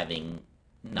like having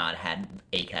not had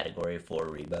a category for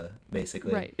Reba,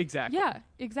 basically. window. Right. Exactly. Yeah,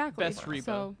 exactly. Best Reba.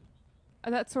 So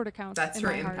that sort of counts. That's in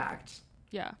her my heart. impact.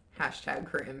 Yeah. Hashtag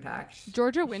her impact.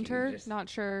 Georgia Winter, just- not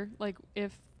sure like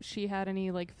if she had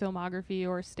any like filmography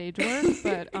or stage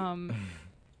work,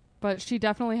 but she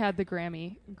definitely had the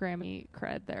Grammy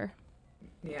cred there.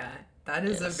 Yeah, that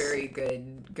is Yes. a very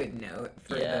good note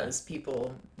for Yeah. those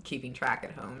people keeping track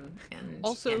at home and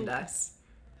Also- us.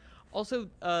 Also,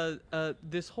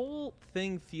 this whole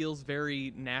thing feels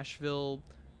very Nashville,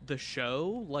 the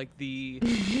show, like the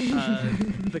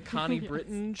Connie Yes.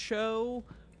 Britton show.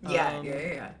 Yeah,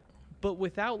 yeah. But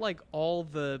without like all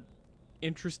the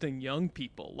interesting young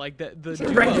people, like the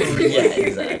duo. Right. Yeah,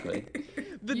 exactly.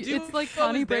 The It's duo like is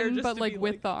Connie there Britton, just but to like be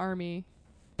with the army.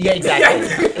 Yeah, exactly.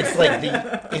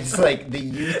 It's like the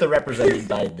youth are represented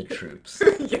by the troops.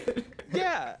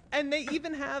 Yeah, and they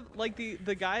even have like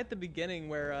the guy at the beginning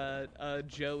where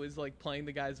Joe is like playing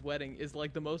the guy's wedding is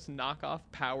like the most knockoff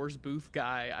Powers Booth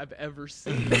guy I've ever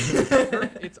seen.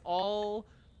 It's all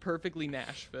perfectly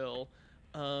Nashville,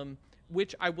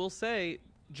 which I will say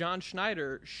John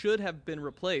Schneider should have been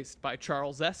replaced by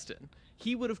Charles Eston.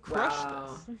 He would have crushed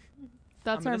this.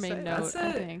 That's our main note,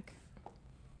 I think.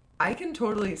 I can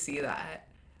totally see that.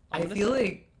 I feel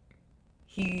like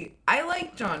I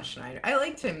like John Schneider. I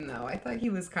liked him though. I thought he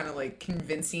was kind of like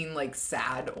convincing, like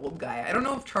sad old guy. I don't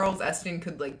know if Charles Eston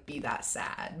could like be that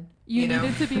sad. You know?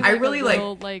 Needed to be like, I really a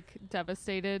little, like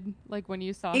devastated, like when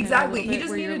you saw him. Exactly. He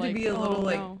just needed to be a little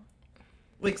no.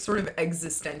 like sort of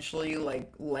existentially like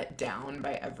let down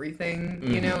by everything,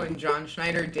 you know. And John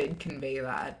Schneider did convey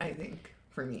that, I think,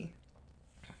 for me.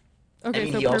 Okay, I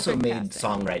mean, he also made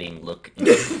songwriting look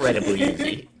incredibly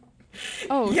easy.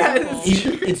 Oh, yeah,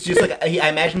 it's just like I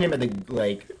imagine him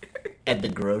at the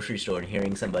grocery store and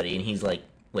hearing somebody, and he's like,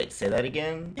 "Wait, say that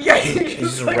again." Yeah, he's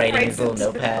just like, writing his little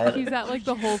notepad. He's at like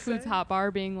the Whole Foods hot bar,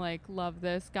 being like, "Love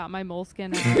this, got my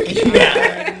moleskin out."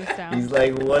 Yeah, he's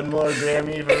like, "One more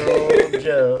Grammy for old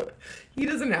Joe." He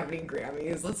doesn't have any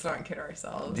Grammys. Let's not kid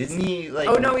ourselves. Didn't he? Like,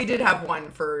 oh no, he did have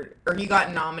one or he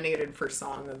got nominated for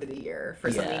Song of the Year for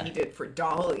something he did for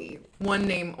Dolly. One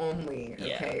name only.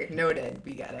 Okay, noted.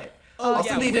 We get it. Oh,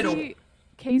 also, they did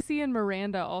Casey and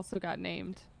Miranda also got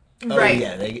named. Oh, right.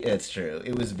 Yeah, that's true.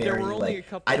 It was very like,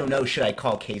 I don't know, should I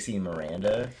call Casey and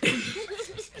Miranda?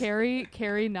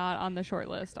 Carrie not on the short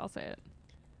list, I'll say it.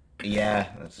 Yeah,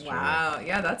 that's true. Wow,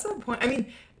 yeah, that's a point. I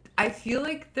mean, I feel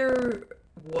like there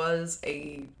was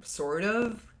a sort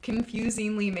of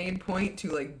confusingly made point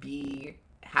to like be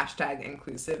hashtag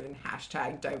inclusive and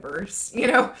hashtag diverse, you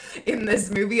know, in this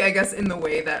movie, I guess in the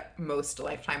way that most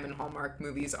Lifetime and Hallmark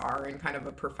movies are, in kind of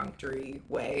a perfunctory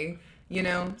way, you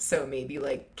know. So maybe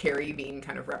like Carrie being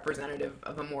kind of representative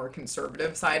of a more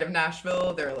conservative side of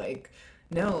Nashville, they're like,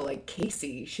 no, like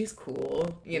Casey, she's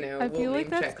cool, you know. I feel like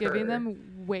that's giving them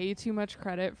way too much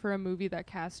credit for a movie that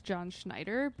cast John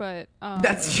Schneider, but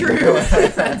that's true.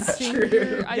 That's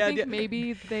true. I think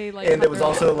maybe they like. And there was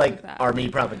also like army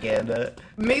propaganda.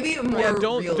 Maybe more. Yeah,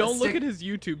 don't look at his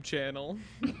YouTube channel.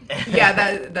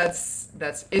 Yeah, that's.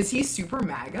 Is he super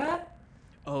MAGA?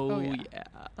 Oh yeah.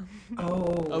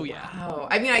 Oh yeah. Wow.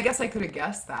 I mean, I guess I could have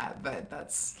guessed that, but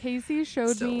that's. Casey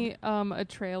showed me a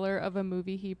trailer of a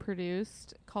movie he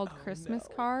produced called Christmas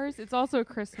Cars. It's also a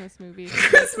Christmas movie.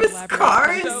 Christmas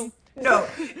Cars? No,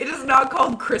 it is not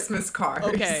called Christmas Cars.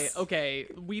 Okay.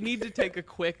 We need to take a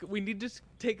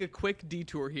quick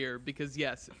detour here because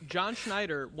yes, John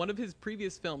Schneider, one of his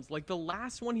previous films, like the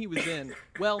last one he was in,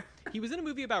 well, he was in a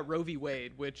movie about Roe v.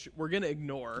 Wade, which we're going to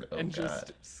ignore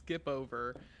just skip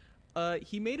over.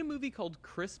 He made a movie called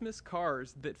Christmas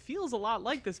Cars that feels a lot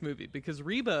like this movie because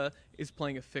Reba is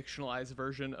playing a fictionalized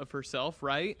version of herself,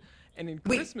 right? And in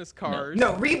Christmas Cars...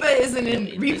 No, Reba isn't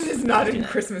in... Reba is not in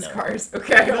Christmas Cars,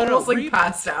 okay? I almost Reba,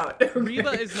 passed out. Okay. Reba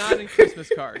is not in Christmas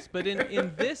Cars, but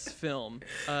in this film,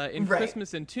 in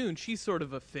Christmas in Tune, she's sort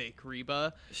of a fake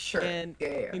Reba. Sure, and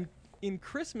in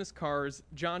Christmas Cars,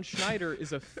 John Schneider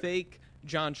is a fake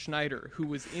John Schneider who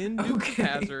was in Dukes of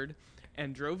Hazzard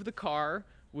and drove the car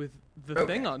with the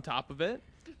thing on top of it.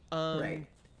 Right.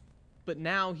 But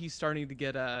now he's starting to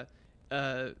get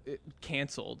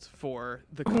canceled for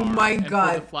the car. Oh my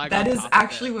god, that is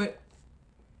actually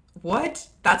what?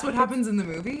 That's what happens in the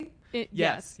movie?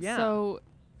 Yes. Yeah. So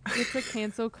it's a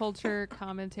cancel culture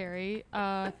commentary.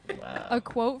 Wow. A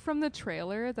quote from the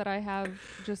trailer that I have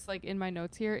just like in my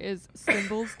notes here is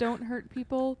 "Symbols don't hurt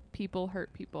people, people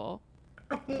hurt people."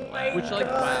 Oh my Which like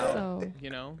god. So, you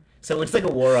know. So it's like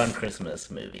a war on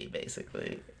Christmas movie,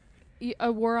 basically.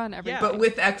 A war on everything. But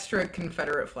with extra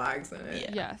Confederate flags in it.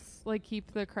 Yeah. Yes. Like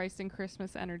keep the Christ and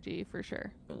Christmas energy for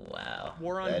sure. Wow.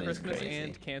 War on Christmas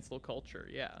and cancel culture,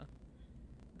 yeah.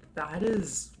 That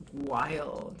is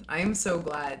wild. I am so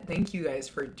glad. Thank you guys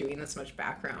for doing this much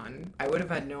background. I would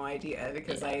have had no idea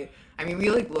because I mean,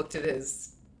 we like looked at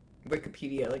his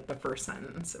Wikipedia, like the first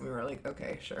sentence, and we were like,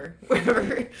 okay, sure,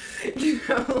 whatever. You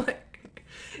know, like,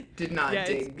 did not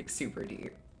dig super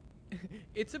deep.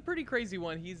 It's a pretty crazy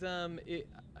one. He's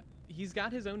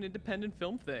got his own independent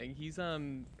film thing. He's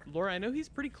Laura, I know he's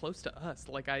pretty close to us.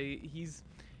 Like he's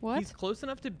close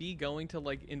enough to be going to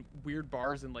like in weird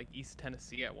bars in like East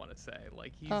Tennessee, I want to say.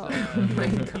 Like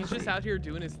he's just out here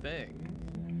doing his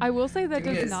thing. I will say that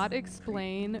does not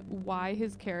explain why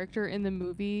his character in the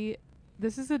movie,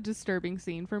 this is a disturbing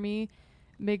scene for me,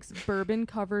 makes bourbon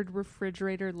covered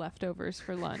refrigerator leftovers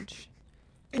for lunch.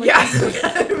 Like,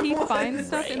 he finds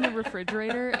stuff in the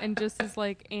refrigerator and just is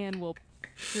like, and we'll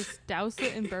just douse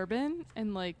it in bourbon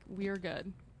and like we're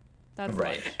good. That's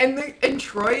Right. lunch. And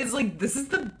Troy is like, this is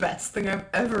the best thing I've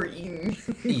ever eaten.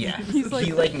 Yeah. He's like,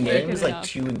 he like names chicken like enough.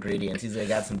 2 ingredients. He's like, I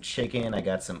got some chicken, I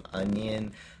got some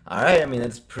onion. All right, I mean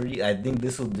that's pretty. I think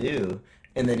this will do.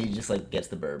 And then he just like gets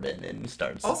the bourbon and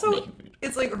starts Also, making food.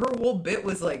 it's like her whole bit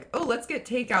was like, oh, let's get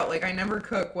takeout. Like, I never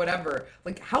cook, whatever.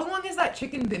 Like, how long has that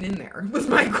chicken been in there? Was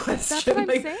my question. That's what I'm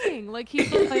like, saying. Like he's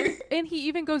like, and he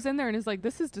even goes in there and is like,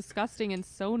 "This is disgusting and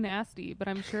so nasty." But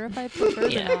I'm sure if I put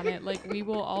bourbon Yeah. on it, like we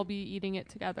will all be eating it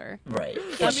together. Right.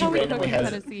 That's she how we cook randomly in has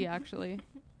Tennessee, actually.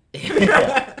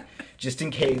 Yeah. Just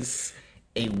in case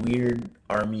a weird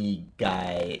army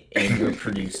guy and your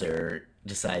producer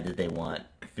decide that they want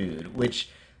food, which,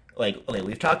 like, okay,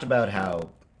 we've talked about how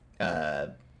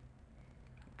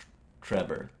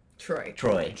Troy.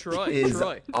 Troy is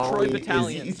Troy always,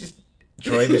 Battalion. he's just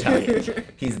Troy Battalion.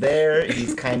 He's there.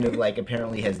 He's kind of like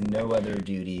apparently has no other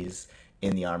duties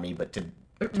in the army but to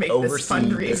Make this oversee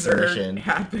this fundraiser mission.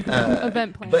 happen.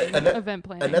 Event planning. But Event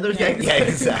planning. another Yeah, thing, yeah,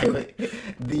 exactly.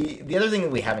 exactly. The other thing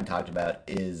that we haven't talked about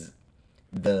is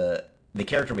the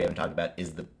character we haven't talked about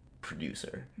is the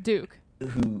producer Duke.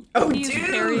 who Oh, He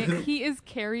dude! is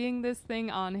carrying this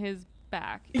thing on his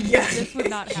back. Yeah. This would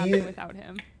not He happen is- without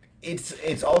him.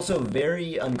 it's also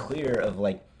very unclear of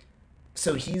like,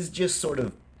 so he's just sort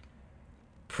of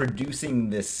producing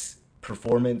this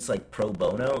performance like pro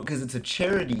bono because it's a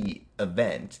charity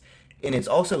event. And it's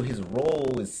also his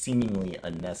role is seemingly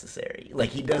unnecessary. Like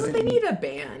he Oh, doesn't. they need a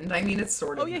band. I mean, it's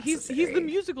sort of Oh yeah, he's necessary. the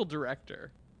musical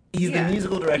director. He's Yeah. the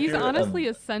musical director. He's honestly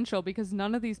of, essential because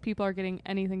none of these people are getting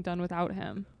anything done without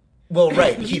him. well,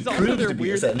 right. He He's also proves their to be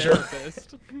weird essential.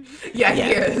 therapist. Yeah, he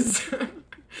Yeah. is.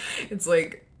 It's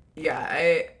like,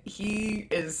 yeah, he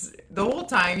is. The whole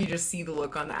time you just see the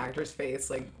look on the actor's face,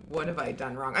 like, what have I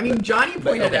done wrong? I mean, Johnny But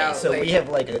pointed okay, out, so like, we have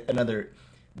like another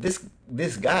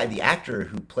this guy, the actor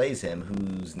who plays him,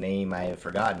 whose name I have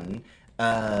forgotten,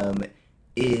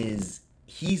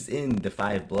 he's in The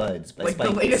Five Bloods by Like the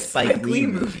latest Spike Lee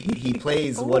movie. He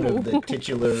plays one of the Ooh.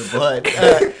 titular blood.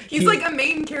 he's like a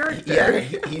main character. yeah,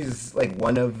 he's like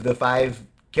one of the 5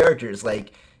 characters.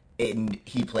 Like, and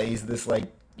he plays this like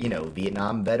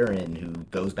Vietnam veteran who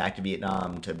goes back to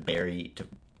Vietnam to bury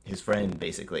his friend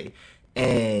basically,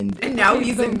 and And now Like,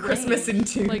 he's the in Christmas in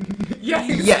range, Tune. like, yeah,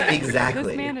 yeah, exactly.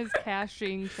 This man is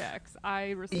cashing checks.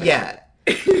 I respect Yeah.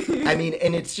 it. I mean,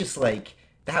 and it's just like,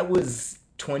 that was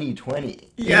 2020.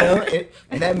 Yeah. You know?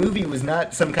 And that movie was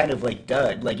not some kind of like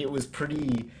dud. Like, it was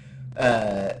pretty,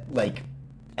 like,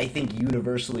 I think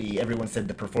universally everyone said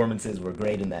the performances were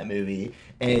great in that movie.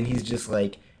 And he's just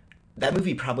like, that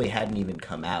movie probably hadn't even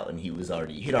come out and he'd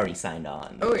already signed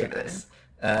on Oh, to yeah. this.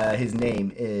 His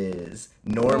name is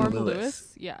Norm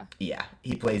Lewis. Yeah. Yeah,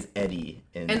 he plays Eddie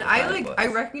in And The I Five like Bloods. I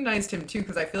recognized him too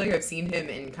because I feel like I've seen him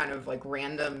in kind of like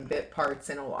random bit parts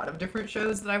in a lot of different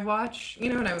shows that I've watched,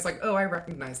 and I was like, oh, I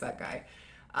recognize that guy.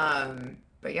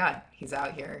 But yeah, he's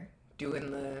out here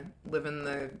living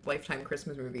the Lifetime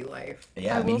Christmas movie life,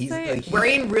 Yeah, I I mean, will he's say- like,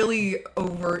 wearing really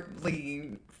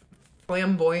overtly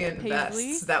flamboyant Paisley,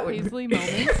 vests. That would Paisley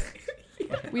moments.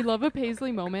 We love a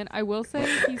Paisley moment. I will say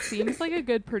he seems like a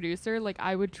good producer. Like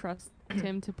I would trust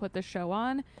him to put the show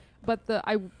on, but the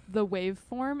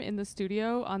waveform in the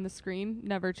studio on the screen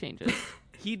never changes.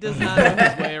 He does not know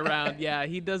his way around. Yeah,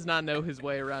 he does not know his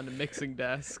way around a mixing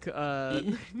desk. I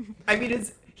mean,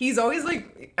 he's always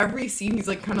like every scene he's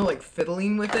like kind of like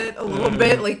fiddling with it a little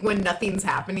bit, like when nothing's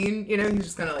happening, he's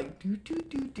just kind of like do do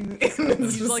do do. And it's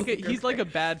He's just he's like a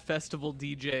bad festival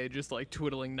DJ, just like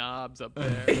twiddling knobs up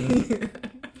there.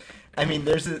 I mean,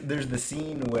 there's the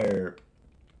scene where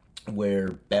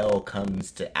Belle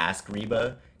comes to ask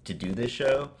Reba to do this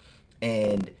show,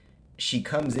 and she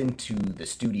comes into the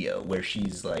studio where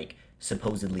she's like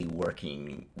supposedly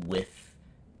working with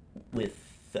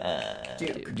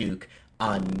Duke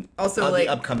on Also, on like,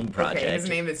 the upcoming project. Okay, his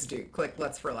name is Duke. Like,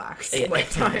 let's relax. Yeah.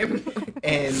 Lifetime.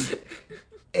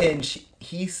 and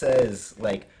he says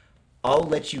like, I'll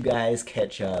let you guys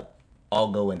catch up.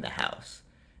 I'll go in the house,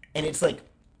 and it's like,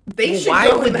 They well, should why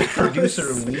go would in the the producer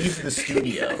house. leave the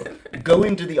studio, go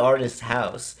into the artist's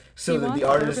house, so He that the wants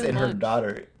artist urban and her lunch.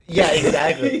 daughter? Yeah,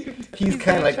 exactly. He's kind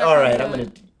gonna of like, check all out right, I'm the-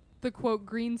 gonna. The quote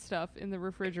green stuff in the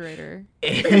refrigerator.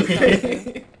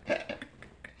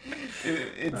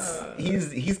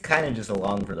 He's kind of just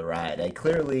along for the ride. Like,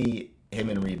 clearly, him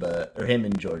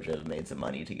and Georgia have made some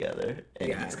money together, and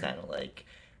Yeah. he's kind of like,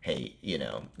 hey,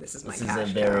 This is my this is a cash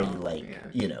very cow. like,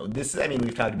 Yeah. this. I mean,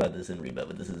 we've talked about this in Reba,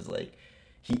 but this is like,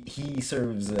 he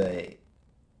serves a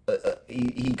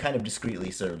he kind of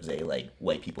discreetly serves a like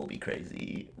white people be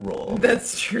crazy role.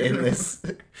 That's true. In this,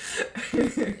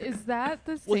 Is that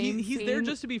the same? Well, he's there scene?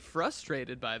 just to be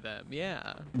frustrated by them.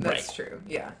 Yeah. That's right. true.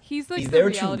 Yeah. He's like He's the there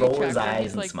to reality roll check his where eyes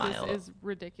he's and like, smile. This is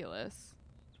ridiculous.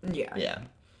 Yeah. Yeah.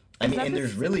 I mean, that and the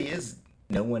there's s- really is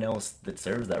no one else that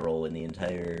serves that role in the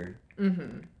entire,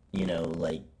 you know,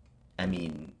 like, I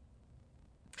mean,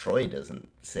 Troy doesn't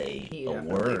say He a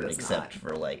definitely word does except not.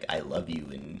 for, like, I love you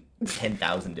in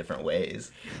 10,000 different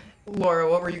ways. Laura,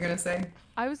 what were you gonna say?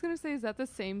 I was gonna say, is that the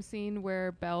same scene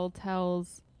where Belle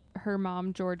tells her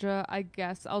mom Georgia, I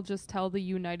guess I'll just tell the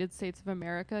United States of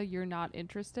America you're not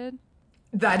interested?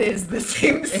 That is the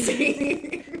same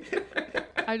scene.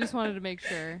 I just wanted to make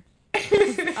sure.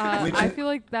 I feel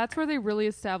like that's where they really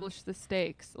establish the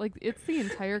stakes. Like, it's the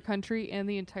entire country and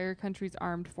the entire country's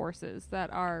armed forces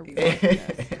that are watching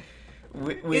this.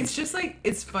 It's just like,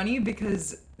 it's funny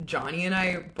because Johnny and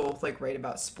I both like write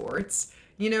about sports,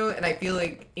 you know, and I feel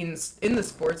like in the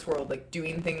sports world, like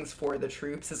doing things for the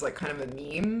troops is like kind of a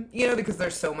meme, you know, because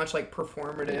there's so much like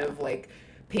performative, like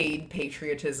paid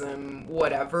patriotism,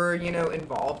 whatever, you know,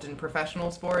 involved in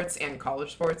professional sports and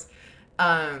college sports.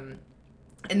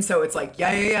 And so it's like,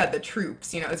 yeah, the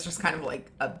troops, you know, it's just kind of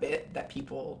like a bit that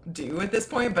people do at this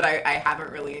point, but I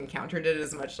haven't really encountered it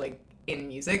as much like in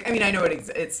music. I mean, I know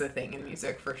it's a thing in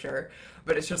music for sure,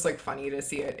 but it's just like funny to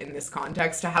see it in this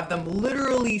context, to have them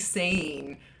literally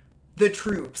saying the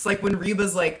troops. Like when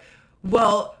Reba's like,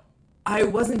 well, I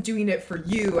wasn't doing it for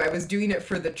you, I was doing it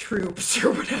for the troops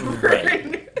or whatever.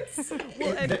 Right.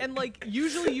 Well, and like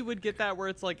usually you would get that where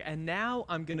it's like, and now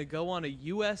I'm gonna go on a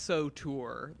USO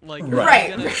tour, like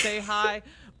Right. I'm gonna say hi,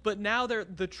 but now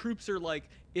the troops are like,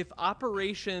 if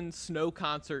Operation Snow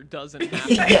Concert doesn't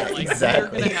happen, Yeah, like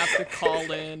exactly. they're gonna have to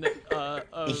call in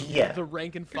Yeah. the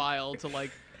rank and file to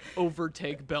like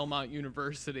overtake Belmont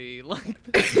University. Like,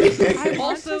 I want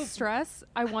Also-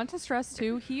 to stress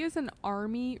too, he is an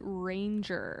Army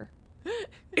Ranger.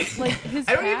 Like his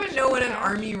I don't patch- even know what an patch-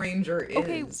 Army Ranger is.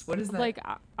 Okay, What is that? Like,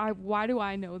 why do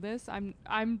I know this? I'm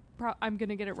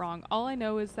gonna get it wrong. All I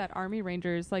know is that Army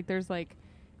Rangers, like, there's like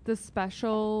the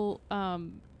special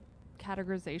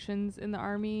categorizations in the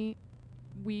Army.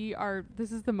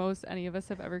 This is the most any of us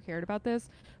have ever cared about this,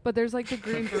 but there's like the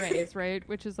Green Berets, right?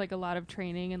 Which is like a lot of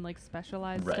training and like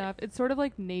specialized Right. stuff. It's sort of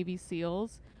like Navy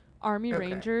SEALs. Army Okay.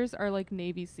 Rangers are like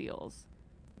Navy SEAls.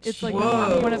 It's like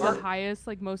Whoa. one of the highest,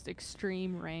 like most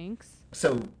extreme ranks.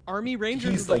 So, Army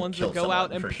Rangers He's, are the like, ones kill that go out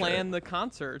someone, and for sure. plan the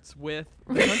concerts with.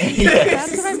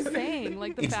 That's what I'm saying.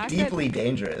 Like the it's fact deeply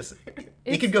dangerous. It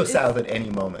It's- could go it's- south at any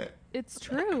moment. it's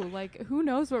true. Like, who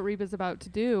knows what Reba's about to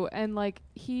do? And like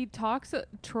he talks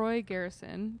Troy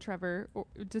Garrison, Trevor, or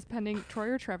Troy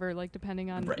or Trevor, like depending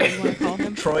on what you want to call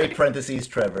him. Troy parentheses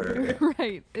Trevor.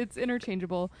 Right, it's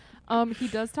interchangeable. He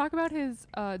does talk about his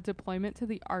deployment to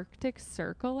the Arctic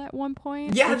Circle at one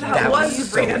point. Yeah, which that I was believe-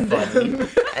 so random. funny.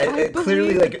 And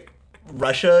clearly, believe- like,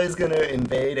 Russia is gonna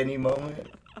invade any moment.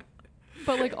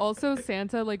 But like also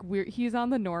Santa, like he's on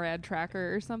the NORAD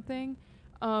tracker or something.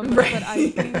 Right. But I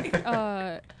think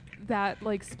that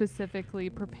like specifically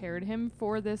prepared him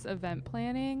for this event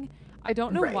planning. I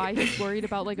don't know Right. why he's worried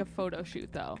about like a photo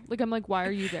shoot though. Like I'm like, why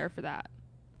are you there for that?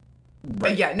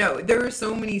 But yeah, no, there are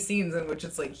so many scenes in which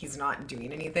it's like he's not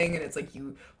doing anything, and it's like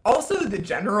you. Also, the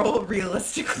general,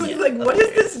 realistically, Yeah, like, what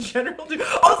okay. does this general do?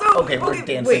 Also, Okay, we're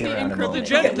dancing wait, around a The,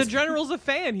 moment. the general's a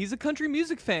fan. He's a country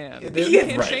music fan. Yeah, You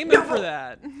can't right. shame him for No.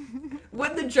 that.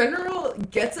 when the general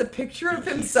gets a picture of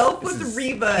himself This with is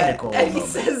Reba, pinnacle and he moment.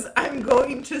 says, "I'm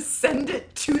going to send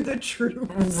it to the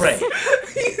troops." Right.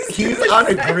 he's He's gonna on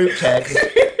a send- group text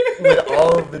with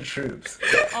all of the troops.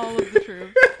 All of the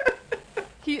troops.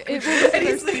 It will lift And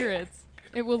their he's like- spirits.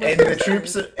 It will And lift the their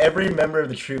troops, spirits. every member of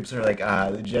the troops are like,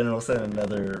 the general sent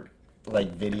another,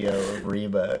 like, video of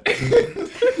Reba.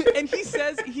 And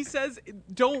he says,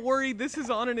 "Don't worry, this is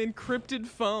on an encrypted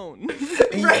phone."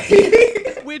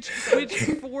 Right. which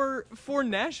for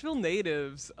Nashville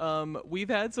natives, we've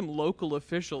had some local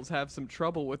officials have some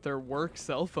trouble with their work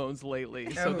cell phones lately.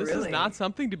 So Oh, this is really? not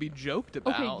something to be joked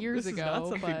about. years this is ago, not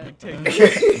something to but- be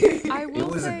taken. I It will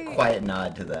was say a quiet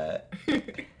nod to that.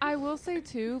 I will say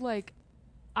too, like,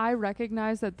 I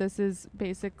recognize that this is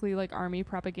basically like Army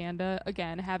propaganda.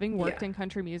 Again, having worked Yeah. in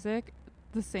country music,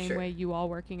 the same Sure. way you all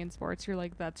working in sports, you're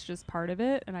like, that's just part of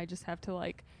it, and I just have to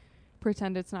like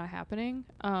pretend it's not happening,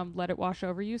 let it wash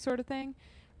over you, sort of thing.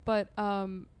 But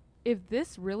if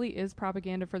this really is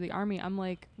propaganda for the Army, I'm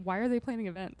like, why are they planning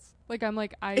events? Like, I'm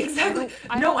like, Exactly.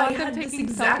 I No, don't I want them had this taking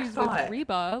exact selfies thought. with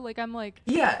Reba. Like, I'm like,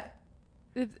 Yeah.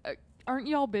 it's, aren't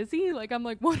y'all busy? Like, I'm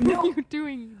like, what No. are you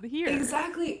doing here?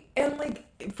 Exactly. And like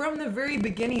from the very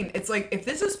beginning, it's like if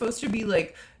this is supposed to be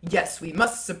like, yes, we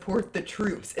must support the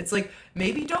troops, it's like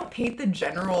maybe don't paint the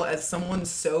general as someone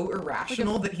so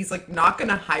irrational that he's like not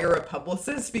gonna hire a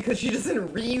publicist because she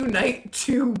doesn't reunite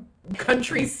two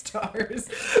country stars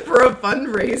for a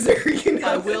fundraiser, you know?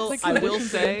 I will like I will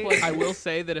emotions say and I will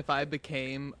say that if I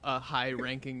became a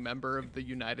high-ranking member of the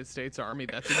United States Army,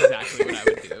 that's exactly what I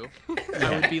would do.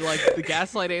 I would be like, the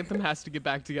Gaslight Anthem has to get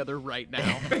back together right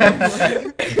now.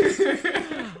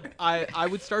 I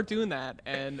would start doing that,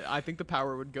 and I think the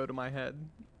power would go to my head.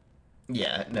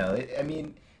 Yeah, no,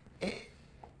 it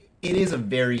is a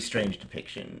very strange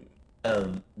depiction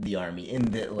of the army in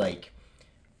that, like,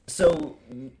 so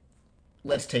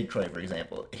let's take Troy, for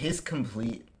example. His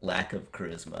complete lack of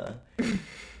charisma,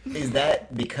 is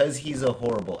that because he's a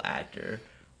horrible actor,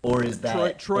 or is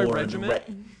that... Troy or Regiment?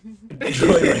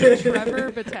 Troy Regiment.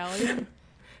 Trevor Battalion.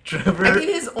 Trevor... I mean,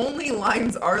 his only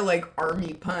lines are like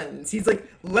army puns. He's like,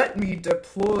 "Let me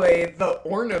deploy the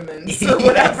ornaments," or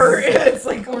whatever. And it's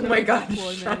like, oh my god,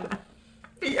 Deployment. shut up.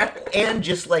 Yeah. And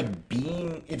just like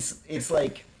being... It's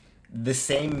like the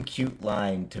same cute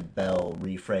line to Belle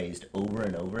rephrased over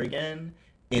and over again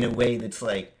in a way that's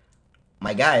like,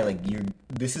 my guy, like,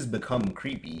 this has become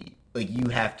creepy. Like, you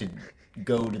have to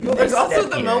go to the Well, next there's also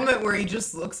step the here. moment where he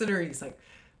just looks at her and he's like,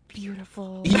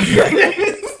 Beautiful.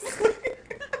 "Beautiful."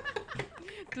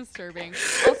 Disturbing.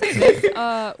 I'll say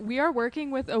this: we are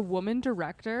working with a woman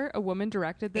director. A woman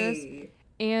directed this, Hey.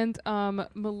 and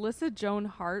Melissa Joan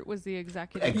Hart was the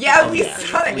executive. Yeah, we Yeah.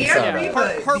 saw it. We And saw it. Reba.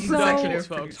 Heart These Productions, executive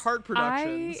folks. producers. Heart I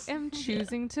Productions. am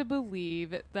choosing to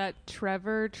believe that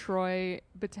Trevor Troy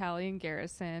Battalion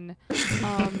Garrison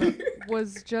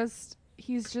was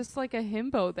he's just like a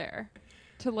himbo there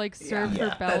to like serve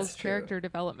Yeah, for Belle's that's true. character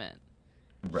development.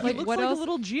 Right. Like, Looks what like else? a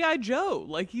little G.I. Joe.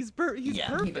 Like, he's Yeah,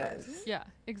 He perfect. does. Yeah,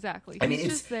 exactly. I mean, He's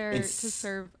it's- just there it's- to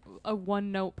serve a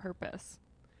one-note purpose.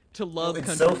 To love It's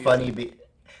country so music. funny.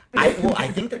 I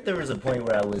think that there was a point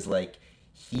where I was like,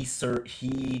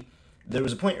 there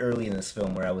was a point early in this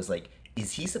film where I was like,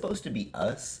 is he supposed to be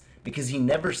us? Because he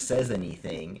never says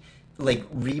anything. Like,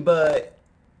 Reba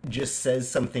just says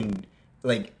something,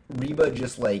 like, Reba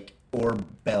just, like, or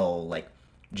Belle, like,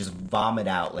 just vomit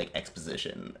out, like,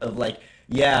 exposition of, like,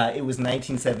 yeah, it was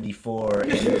 1974,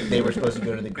 and they were supposed to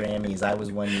go to the Grammys. I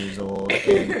was 1 year old,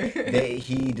 and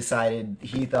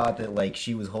he thought that, like,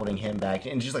 she was holding him back,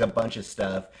 and just, like, a bunch of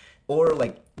stuff. Or,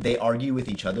 like, they argue with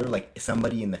each other, like,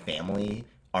 somebody in the family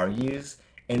argues,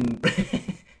 and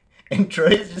and Troy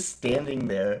is just standing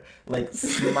there, like,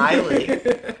 smiling,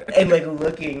 and, like,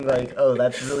 looking like, oh,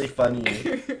 that's really funny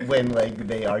when, like,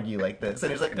 they argue like this.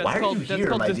 And it's like, That's why called- are you that's here,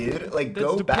 called my dis- dude? Like, that's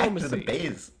go back to the diplomacy.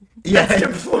 base. Yeah,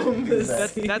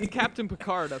 Diplomacy. That's Captain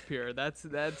Picard up here. That's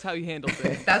how he handles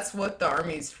it. That's what the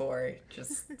army's for.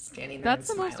 Just standing there. That's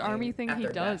the and most smiling army thing at he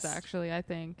their does, best. actually, I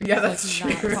think. Yeah, It's, that's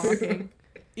like, true. Not talking.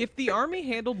 If the army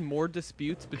handled more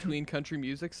disputes between country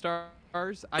music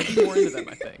stars, I'd be more into them,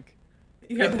 I think.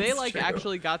 Yeah, If they that's like true.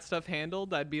 actually got stuff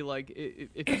handled, I'd be like,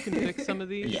 if you can fix some of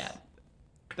these, Yeah.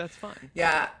 that's fine.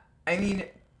 Yeah, I mean,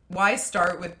 why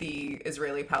start with the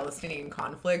Israeli-Palestinian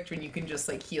conflict when you can just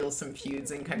like heal some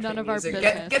feuds in country None of our music?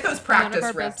 business. Get those practice None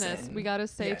of our reps business. in. We gotta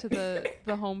stay Yeah. to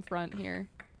the home front here.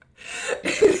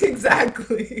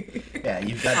 Exactly. Yeah,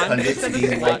 you've got I'm pundits just being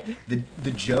saying like,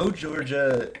 the Joe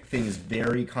Georgia thing is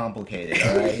very complicated,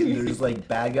 alright? There's, like,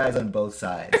 bad guys on both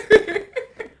sides.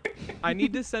 I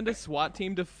need to send a SWAT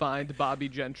team to find Bobby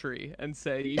Gentry and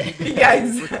say, you need to Yeah,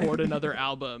 exactly. record another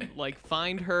album. Like,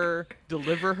 find her,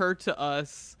 deliver her to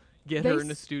us, get her in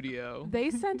the s- studio.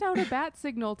 They sent out a bat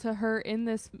signal to her in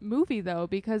this movie, though,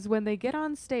 because when they get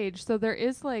on stage, so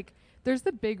there's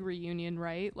the big reunion,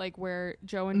 right? Like where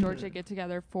Joe and Georgia get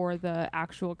together for the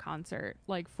actual concert,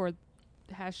 like for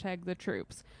 #the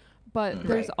troops. But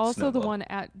there's Right. also the Snowball. one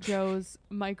at Joe's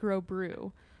micro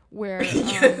brew where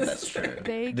That's true.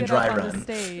 they The get dry up on run. the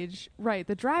stage, right,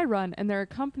 the dry run, and they're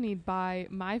accompanied by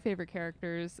my favorite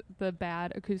characters, the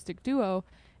bad acoustic duo,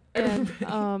 and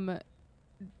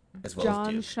As well John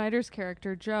as Duke. Schneider's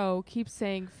character Joe keeps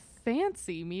saying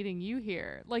fancy meeting you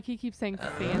here. Like he keeps saying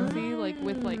fancy, like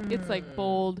with like it's like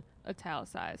bold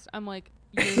italicized. I'm like,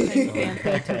 you're saying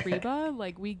fancy to Reba?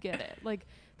 Like we get it. Like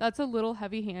that's a little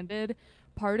heavy handed.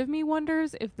 Part of me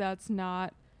wonders if that's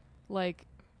not like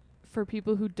for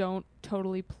people who don't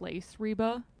totally place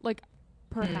Reba. Like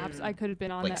perhaps I could have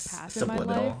been on Like that path in my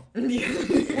life.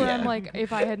 subliminal. Where I'm Yeah. like,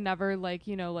 if I had never like,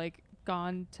 you know, like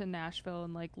gone to Nashville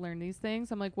and like learned these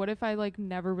things. I'm like, what if I like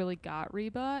never really got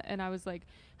Reba? And I was like,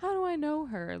 how do I know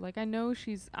her? Like, I know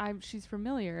she's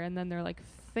familiar. And then they're like,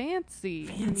 fancy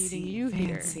meeting you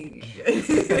here.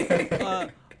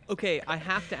 Okay, I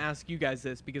have to ask you guys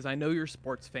this because I know you're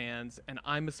sports fans, and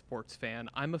I'm a sports fan.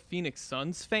 I'm a Phoenix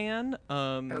Suns fan.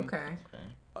 Okay.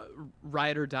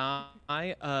 Ride or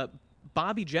die.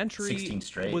 Bobby Gentry 16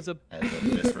 straight was a as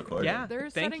of this recording. yeah. They're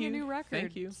thank setting you. a new record.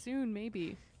 Thank you. Soon,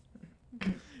 maybe.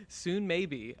 Soon,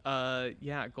 maybe.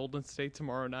 Yeah, Golden State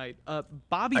tomorrow night.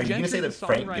 Bobby Are you Gentry, gonna say the that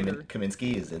Frank songwriter.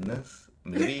 Kaminsky is in this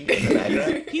movie in the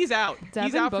background? He's out. Devin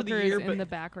He's out Booker for the year, is but in the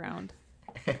background.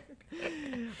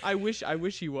 I wish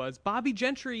he was. Bobby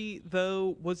Gentry,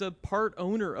 though, was a part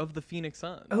owner of the Phoenix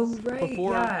Suns. Oh, right.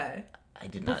 Before, yeah. I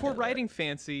did not Before know writing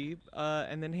Fancy,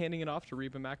 and then handing it off to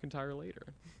Reba McEntire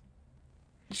later.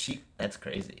 that. That's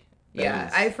crazy. That Yeah,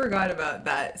 is- I forgot about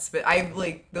that. I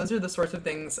like those are the sorts of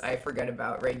things I forget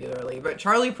about regularly. But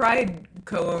Charlie Pride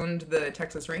co-owned the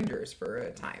Texas Rangers for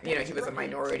a time. You know, he was a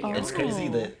minority owner. It's crazy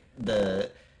that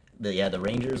the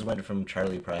Rangers went from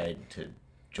Charlie Pride to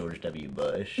George W.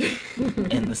 Bush,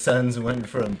 and the Suns went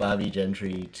from Bobby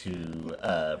Gentry to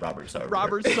Robert Sarver.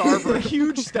 Robert Sarver,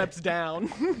 huge steps down.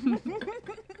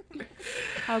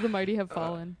 How the mighty have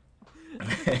fallen.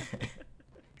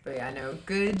 But yeah, no,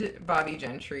 good Bobby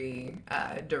Gentry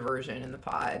diversion in the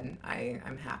pod.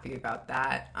 I'm happy about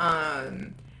that.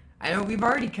 I know we've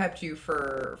already kept you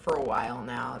for a while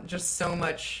now. Just so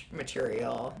much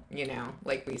material, you know,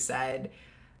 like we said.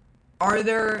 Are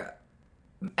there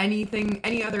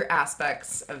any other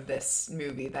aspects of this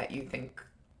movie that you think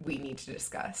we need to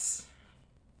discuss?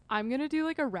 I'm gonna do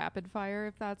like a rapid fire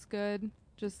if that's good.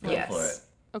 Just like, Yes. For it.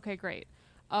 Okay, great.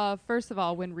 First of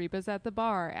all, when Reba's at the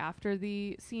bar after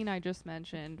the scene I just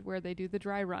mentioned where they do the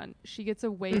dry run, she gets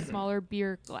a way smaller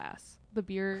beer glass. The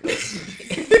beer. What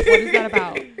is that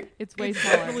about? It's way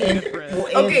smaller. Different. Well,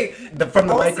 and Okay, from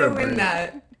the also microbrew. in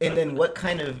that. And then what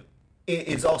kind of...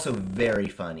 It's also very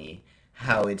funny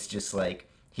how it's just like,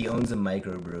 he owns a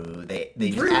microbrew. They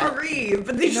just Brewery,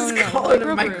 but they just no, call it a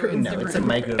microbrew. micro. No, it's a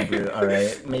microbrew. All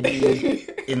right, maybe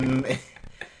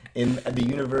in the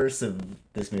universe of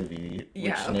this movie, which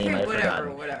Yeah, name okay, I've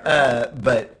whatever, forgotten. whatever.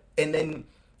 But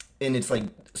and it's like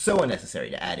so unnecessary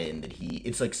to add in that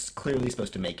it's like clearly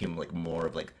supposed to make him like more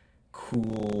of like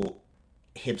cool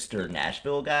hipster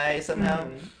Nashville guy somehow.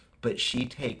 But she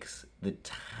takes the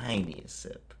tiniest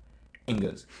sip and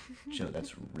goes, "Joe,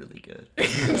 that's really good." Oh,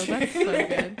 that's so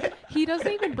good. He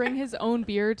doesn't even bring his own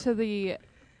beer to the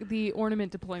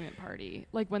ornament deployment party,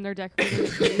 like when they're decorating the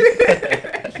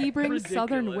tree. He brings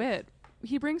Southern Ridiculous. Wit.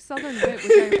 He brings Southern Wit,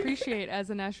 which I appreciate as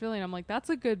a Nashvilleian. I'm like, that's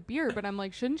a good beer, but I'm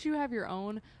like, shouldn't you have your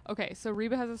own? Okay, so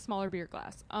Reba has a smaller beer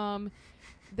glass.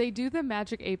 They do the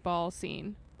Magic 8-Ball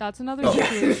scene. That's another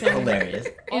situation. Hilarious.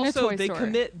 In Also, a toy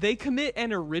store. they commit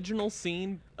an original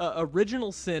sin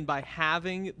by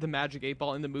having the Magic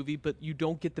 8-Ball in the movie, but you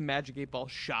don't get the Magic 8-Ball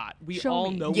shot. We Show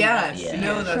all me. know. Yes, we wanna see Yeah.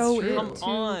 no, it. that's Show true. it Come to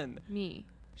on. me.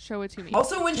 Show it to me.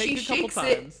 Also, when Take she a couple shakes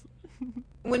it,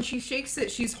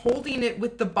 times. she's holding it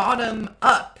with the bottom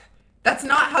up. That's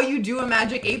not how you do a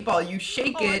Magic 8-Ball. You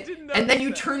shake Oh, I it didn't and then you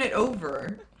notice that. turn it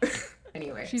over.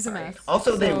 Anyway, She's sorry. a mess.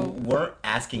 Also, they So- weren't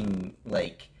asking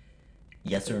like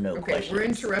yes or no Okay, questions. we're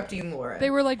interrupting Laura. They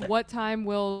were like, what time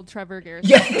will Trevor Garrison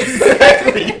Yeah,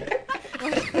 exactly.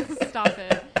 Stop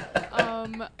it.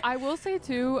 I will say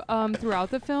too, throughout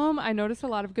the film, I noticed a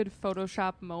lot of good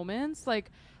Photoshop moments.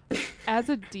 Like, as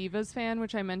a Divas fan,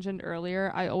 which I mentioned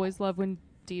earlier, I always love when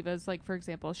divas, like for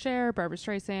example, Cher, Barbara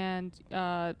Streisand,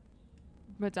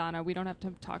 Madonna. We don't have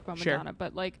to talk about Cher. Madonna,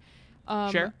 but like,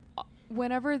 Cher.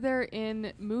 whenever they're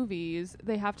in movies,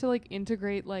 they have to like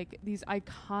integrate like these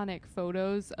iconic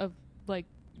photos of like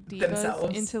divas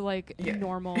Themselves. into like Yeah.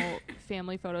 normal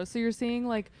family photos. So you're seeing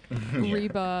like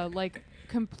Reba like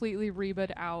completely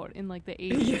Reba'd out in like the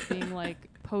 80s being like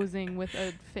posing with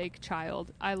a fake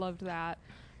child. I loved that.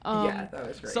 Yeah, that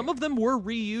was great. Some of them were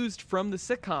reused from the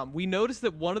sitcom. We noticed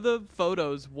that one of the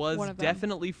photos was One of them.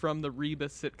 definitely from the Reba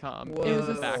sitcom. Whoa. in It was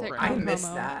the a background. I sitcom missed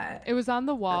promo. that. It was on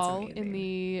the wall amazing. in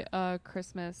the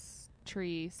Christmas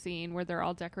tree scene where they're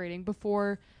all decorating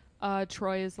before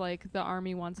Troy is like, the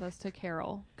army wants us to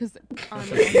carol because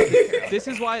army wants us to carol. This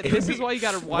is why you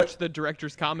got to watch the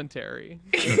director's commentary.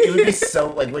 It would be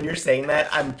so like when you're saying that,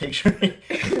 I'm picturing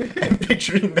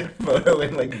that photo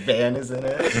and like Van is in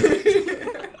it.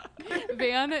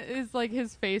 Van is like,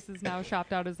 his face is now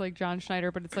shopped out as like John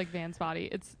Schneider, but it's like Van's body.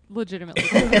 It's legitimately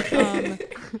bad.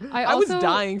 I was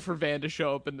dying for Van to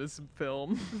show up in this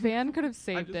film. Van could have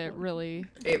saved just it, really.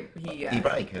 He He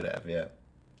probably could have, yeah.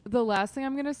 The last thing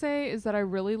I'm going to say is that I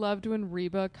really loved when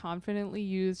Reba confidently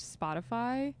used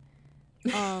Spotify.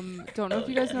 Don't know if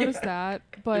you guys noticed that,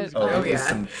 but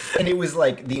And it was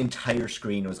like the entire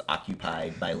screen was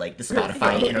occupied by like the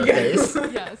Spotify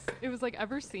interface. Yes, it was like,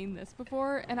 ever seen this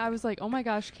before? And I was like, oh my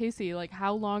gosh, Casey, like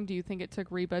how long do you think it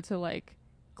took Reba to like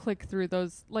click through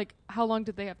those? Like how long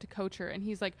did they have to coach her? And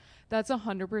he's like, that's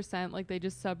 100%. Like they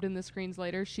just subbed in the screens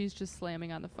later. She's just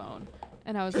slamming on the phone.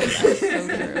 And I was like, that's so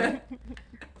true.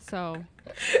 So,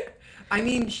 I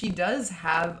mean, she does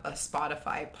have a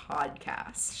Spotify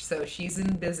podcast, so she's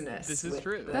in business. This is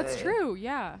true. That's true.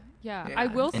 Yeah. I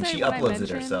will And say she when uploads it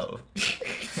herself.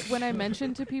 When I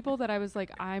mentioned to people that I was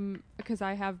like, because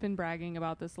I have been bragging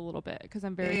about this a little bit, because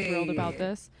I'm very thrilled about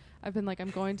this. I've been like, I'm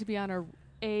going to be on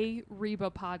a Reba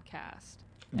podcast.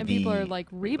 And people are like,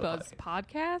 Reba's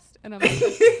podcast? And I'm like,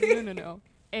 no.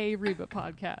 A Reba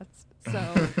podcast.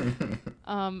 So,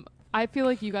 I feel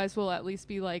like you guys will at least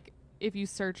be like, if you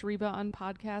search Reba on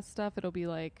podcast stuff, it'll be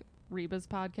like Reba's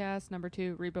podcast. Number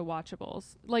 2, Reba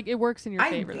Watchables. Like it works in your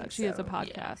favor that she has a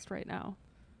podcast right now.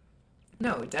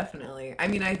 No, definitely. I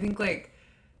mean, I think like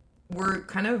we're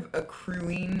kind of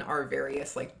accruing our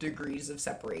various like degrees of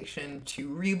separation to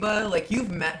Reba. Like you've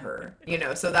met her,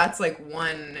 so that's like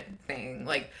one thing.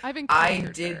 Like I've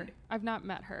encountered her. I've not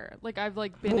met her. Like I've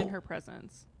like been in her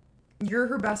presence. You're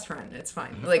her best friend. It's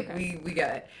fine. Like we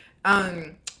get it.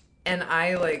 And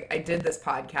I did this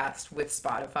podcast with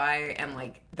Spotify, and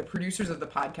like the producers of the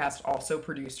podcast also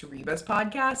produced Reba's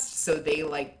podcast, so they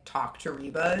like talk to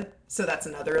Reba. So that's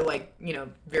another like,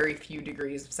 very few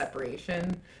degrees of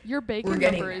separation. Your bacon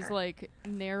number is like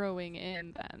narrowing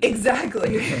in then.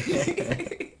 Exactly.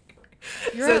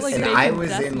 You're at, like, and I was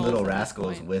in Little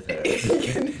Rascals with her.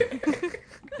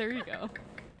 There you go.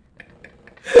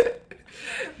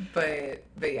 But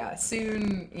yeah,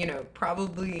 soon,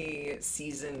 probably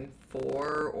season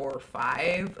 4 or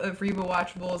 5 of Reba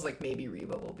Watchables, like maybe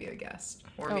Reba will be a guest,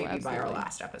 or maybe absolutely. by our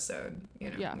last episode.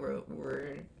 Yeah.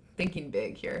 We're thinking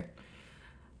big here.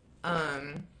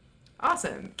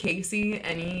 Awesome, Casey.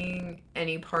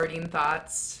 Any parting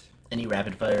thoughts? Any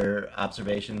rapid fire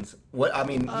observations? You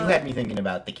had me thinking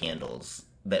about the candles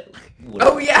that.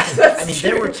 Oh yeah, that's true.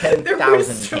 There were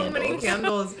 10,000 so many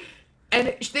candles.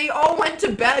 And they all went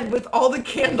to bed with all the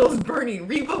candles burning.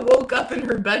 Reba woke up in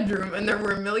her bedroom and there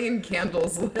were a million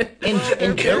candles lit. And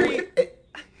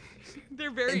They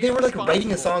were like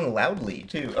writing a song loudly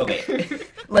too. Okay,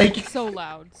 like so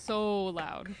loud.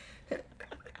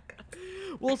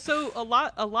 Well, so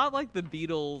a lot like the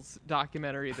Beatles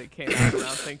documentary that came out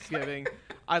around Thanksgiving.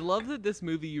 I love that this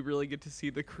movie you really get to see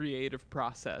the creative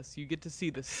process. You get to see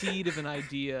the seed of an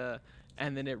idea,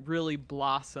 and then it really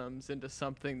blossoms into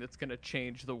something that's going to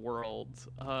change the world.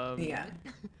 Some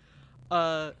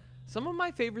of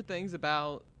my favorite things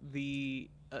about the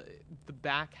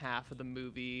back half of the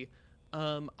movie,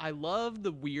 I love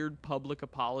the weird public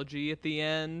apology at the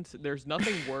end. There's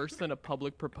nothing worse than a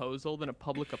public proposal than a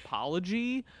public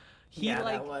apology.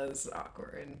 That was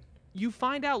awkward. You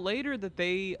find out later that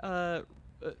they,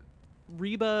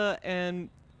 Reba and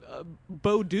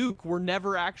Bo Duke were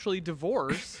never actually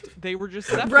divorced. They were just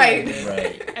separated.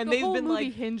 Right. And the they've whole been movie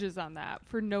like hinges on that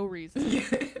for no reason.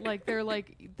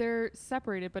 They're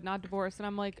separated but not divorced, and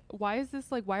I'm like, why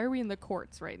are we in the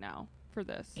courts right now for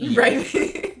this? Right.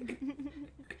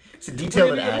 It's a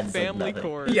detail that a adds family like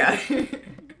court. Yeah.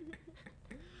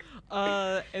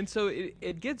 And so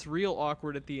it gets real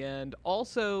awkward at the end.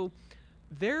 Also,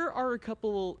 there are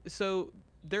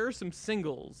some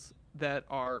singles that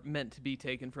are meant to be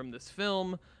taken from this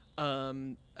film.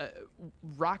 Rockin'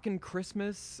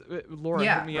 Christmas, Laura,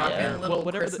 Yeah, hit me Rockin' out. Little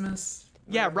Christmas.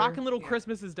 Rockin' Little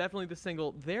Christmas is definitely the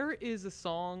single. There is a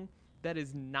song that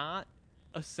is not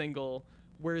a single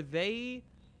where they...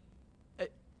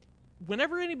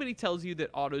 Whenever anybody tells you that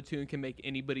auto-tune can make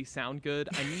anybody sound good,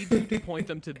 I need you to point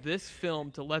them to this film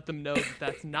to let them know that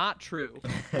that's not true.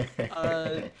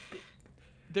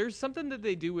 There's something that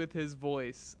they do with his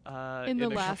voice in the a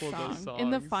last couple of those song. songs. In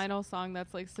the final song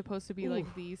that's like supposed to be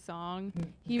like the song.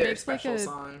 He Their makes like special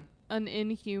song. an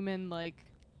inhuman like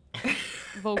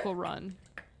vocal run.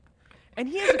 And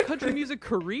he has a country music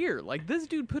career. Like, this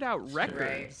dude put out records.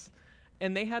 Right.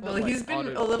 And they had to, Well, he's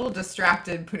been a little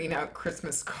distracted putting out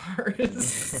Christmas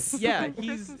cards. Yeah,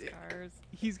 Christmas cars.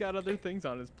 he's got other things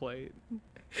on his plate.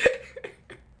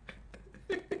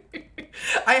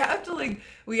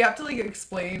 We have to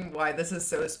explain why this is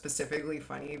so specifically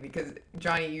funny, because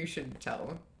Johnny, you should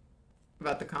tell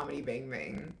about the comedy Bang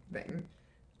Bang thing.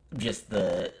 just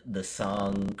the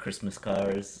song Christmas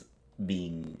Cars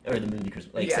being, or the movie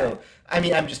Christmas, like, Yeah. so I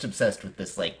mean I'm just obsessed with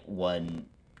this like one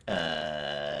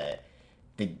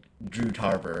Drew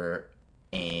Tarver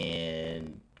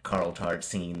and Carl Tart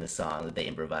singing the song that they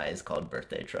improvised called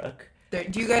Birthday Truck.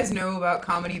 Do you guys know about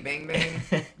Comedy Bang Bang?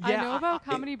 I know about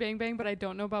Comedy Bang Bang, but I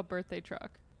don't know about Birthday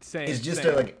Truck. Same. It's just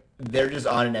same. They're just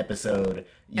on an episode.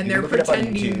 And they're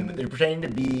pretending... They're pretending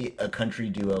to be a country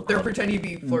duo. They're pretending to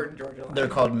be Florida and Georgia Line. They're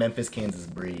called Memphis, Kansas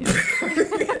Breeze.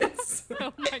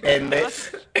 Oh my god.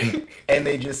 and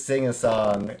they just sing a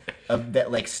song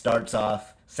that like starts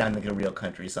off sounding like a real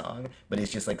country song, but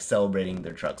it's just like celebrating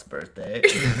their truck's birthday.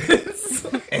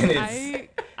 And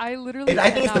I literally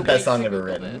I think it's the cannot best wait song to ever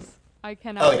Google written. this. I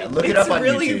cannot. Oh yeah, look it up on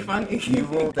really YouTube. Funny. You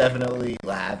will definitely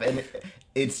laugh, and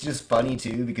it's just funny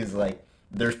too because like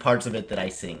there's parts of it that I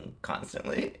sing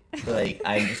constantly. Like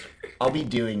I'll be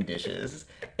doing dishes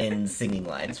and singing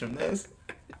lines from this.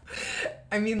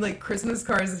 I mean, like Christmas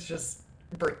Cars is just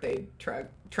birthday truck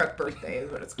birthday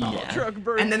is what it's called. Yeah. Truck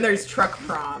birthday. And then there's truck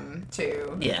prom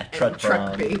too. Yeah, and truck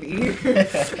prom. baby.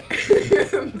 There's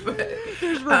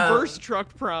reverse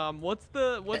truck prom. What's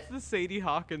the Sadie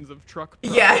Hawkins of truck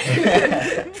prom?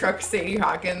 Yeah, truck Sadie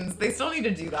Hawkins. They still need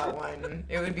to do that one.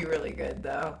 It would be really good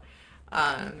though.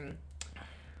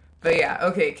 But yeah,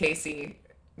 okay, Casey,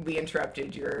 we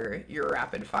interrupted your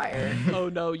rapid fire. Oh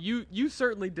no, you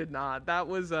certainly did not. That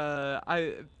was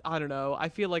I don't know. I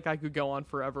feel like I could go on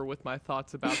forever with my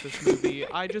thoughts about this movie.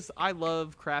 I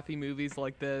love crappy movies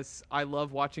like this. I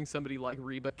love watching somebody like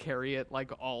Reba carry it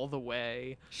like all the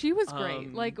way. She was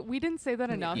great. Like we didn't say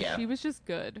that enough. Yeah. She was just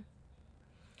good.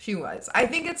 She was. I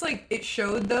think it's like it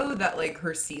showed though that like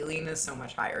her ceiling is so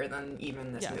much higher than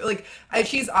even this movie. Like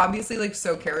she's obviously like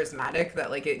so charismatic that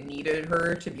like it needed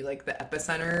her to be like the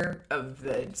epicenter of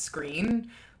the screen.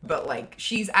 But like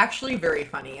she's actually very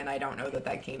funny, and I don't know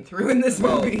that came through in this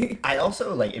movie. I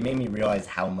also like it made me realize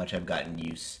how much I've gotten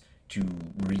used to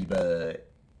Reba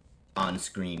on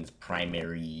screen's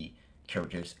primary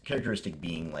characteristic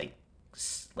being like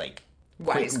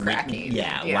Wisecracking.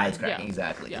 Yeah, wisecracking, Yeah.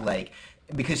 exactly. Yeah. Like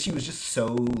because she was just so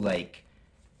like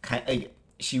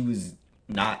she was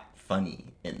not funny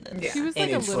in this. Yeah. She was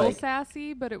And like a it's, little like,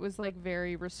 sassy, but it was like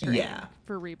very restrained Yeah.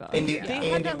 for Reba. and They it, had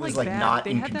and that, it was like, like bad- not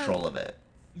they in had that- control of it.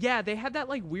 Yeah, they had that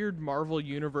like weird Marvel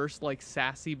universe like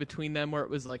sassy between them where it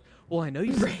was like, well, I know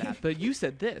you said that, but you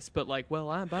said this, but like, well,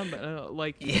 I'm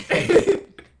like,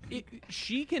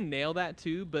 she can nail that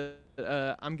too. But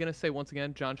I'm gonna say once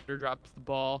again, John Shutter drops the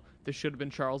ball. This should have been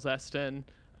Charles Eston.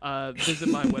 Visit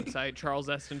my website,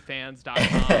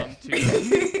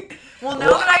 charlesestonfans.com. Well,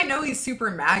 now that I know he's super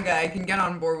MAGA, I can get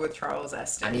on board with Charles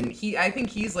Eston. I mean, I think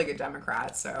he's like a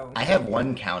Democrat, so. I have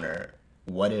one counter.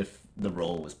 What if the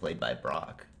role was played by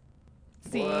Brock?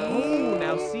 See, Ooh,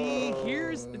 now see,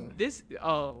 here's this.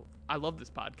 Oh, I love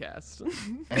this podcast.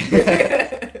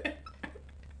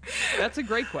 That's a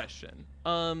great question.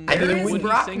 I mean, Where is would he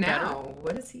Brock sing better? now?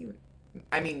 What is he?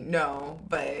 I mean, no,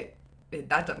 but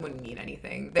wouldn't mean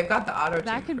anything. They've got the auto.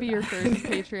 that can be your first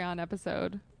Patreon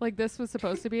episode. Like this was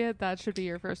supposed to be it. That should be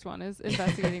your first one. Is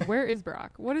investigating where is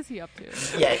Brock? What is he up to?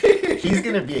 Yeah, he's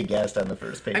gonna be a guest on the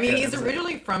first page. I mean, he's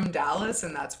originally from Dallas,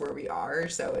 and that's where we are.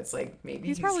 So it's like maybe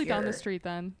He's probably here. down the street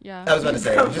then. Yeah. I was about to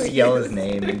say, Probably just yell is. his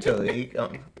name until he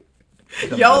comes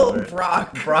Yell over.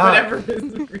 Brock, Brock. whatever his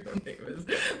real name is.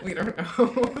 We don't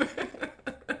know.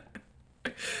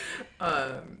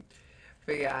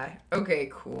 But yeah, okay,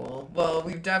 cool. Well,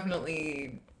 we've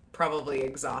definitely probably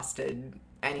exhausted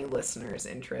any listener's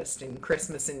interest in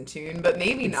Christmas in Tune, but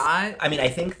maybe not. I mean, I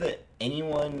think that any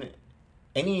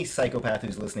psychopath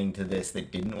who's listening to this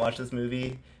that didn't watch this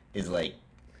movie is like,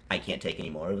 I can't take any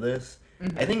more of this.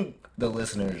 Mm-hmm. I think the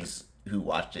listeners who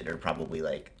watched it are probably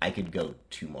like, I could go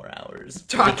 2 more hours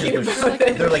Talking Because about they're,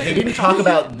 it. they're like, they didn't talk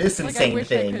about this Like I insane wish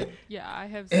thing, I could. Yeah, I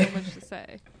have so much to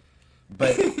say.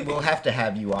 but we'll have to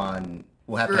have you on.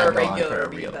 We'll have For to have a you on for a regular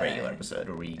real Reba regular episode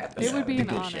where we episode. It would be the an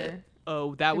good honor. shit.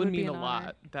 Oh, that It would would be mean a an honor.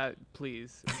 lot. That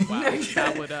please, wow,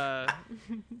 that would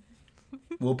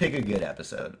We'll pick a good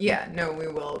episode. Yeah, no, we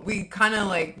will. We kind of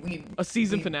like a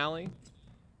season finale.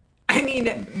 I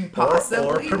mean, possibly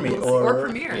or premiere, or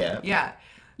premiere. yeah. Yeah.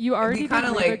 You already kinda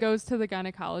did Reba like- goes to the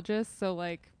gynecologist, so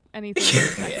like anything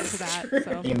is connected to that.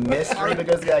 So You missed Reba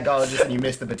Goes to the Gynecologist and you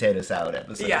missed the potato salad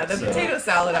episode. Yeah, the so potato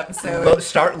salad episode.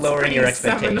 Start lowering your pretty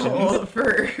seminal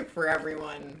expectations. for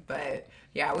everyone, but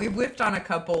yeah, we've whiffed on a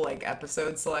couple like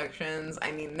episode selections.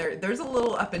 I mean, there's a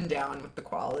little up and down with the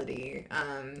quality,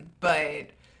 but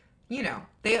you know,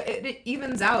 it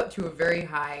evens out to a very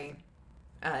high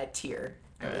tier,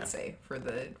 I would say, for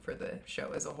the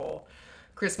show as a whole.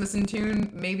 Christmas in Tune,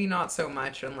 maybe not so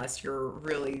much unless you're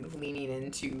really leaning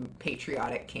into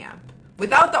patriotic camp.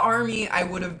 Without the army, I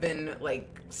would have been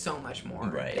like so much more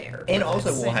there. And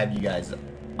also, But- we'll have you guys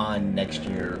on next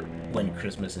year when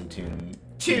Christmas in Tune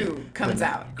 2 comes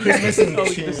out. Christmas in Oh,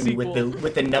 the Tune sequel.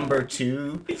 with the number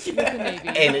 2, With the Navy.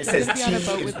 and it says Be on a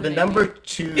boat T, with the the number Navy.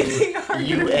 2 They are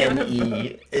gonna be on a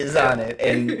UNE is on it,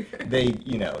 and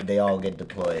they all get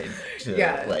deployed to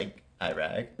Yeah. like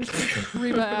Iraq.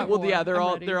 Reba at Well, war. yeah, I'm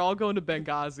ready. they're all going to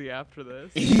Benghazi after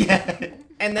this. Yeah.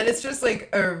 And then it's just like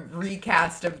a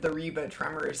recast of the Reba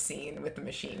Tremors scene with the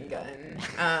machine gun.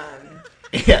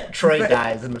 Yeah, Troy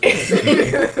dies in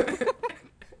the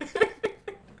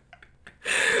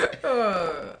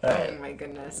Oh right. my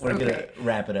goodness. We're Okay. gonna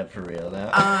wrap it up for real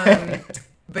now.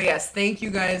 But yes, thank you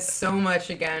guys so much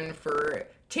again for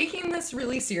taking this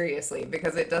really seriously,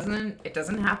 because it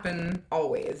doesn't happen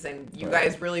always, and you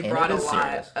guys really And brought it a is lot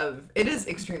serious. of. It is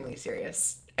extremely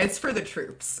serious. It's for the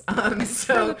troops. For the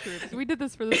So troops. We did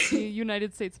this for the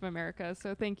United States of America,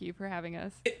 so thank you for having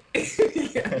us.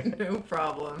 yeah, no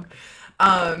problem.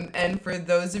 And for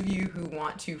those of you who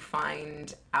want to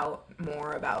find out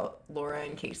more about Laura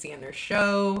and Casey and their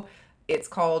show, it's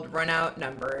called Run Out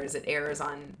Numbers. It airs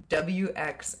on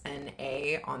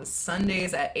WXNA on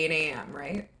Sundays at 8 a.m.,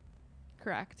 right?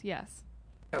 Correct. Yes.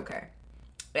 Okay.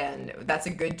 And that's a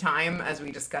good time, as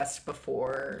we discussed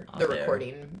before the Off air.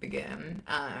 recording began.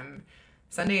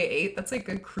 Sunday at 8, that's like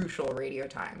a crucial radio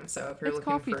time. So if you're It's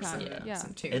looking coffee for time, some, yeah.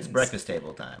 some tunes. It's breakfast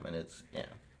table time, and it's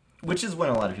which is when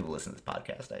a lot of people listen to this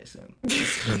podcast, I assume.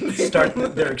 Start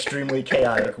their extremely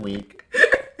chaotic week.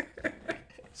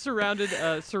 Surrounded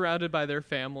by their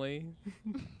family.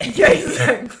 Yeah,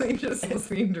 exactly. Just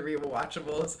listening to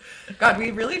rewatchables. God,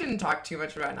 we really didn't talk too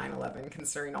much about 9/11,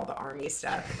 considering all the army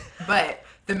stuff. But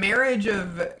the marriage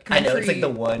of country... I know, it's like the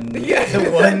one thing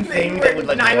thing where that would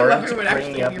like 9/11 warrant would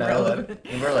bringing actually up be 9/11. relevant.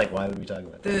 And we're like, why would we talk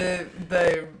about that?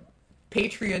 The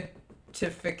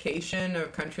patriotification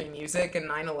of country music and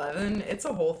 9/11, it's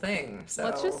a whole thing. So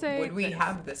Let's just say would we this.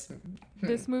 have this?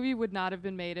 This movie would not have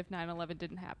been made if 9/11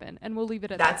 didn't happen, and we'll leave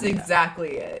it at That's that.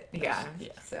 exactly it. Yeah. Yeah.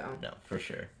 So. No, for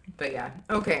sure. But yeah.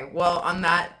 Okay. Well, on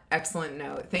that excellent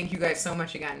note, thank you guys so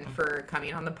much again for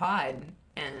coming on the pod.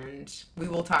 And we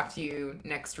will talk to you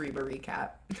next Reba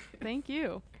recap. Thank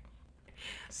you.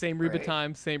 Same Reba Right.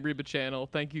 time, same Reba channel.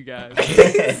 Thank you guys.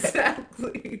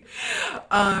 Exactly.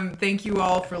 Thank you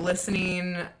all for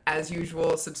listening. As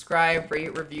usual, subscribe,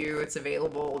 rate, review. It's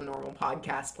available in normal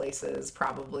podcast places,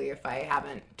 probably, if I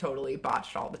haven't totally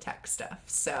botched all the tech stuff.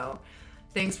 So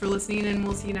thanks for listening, and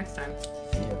we'll see you next time.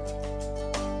 See ya.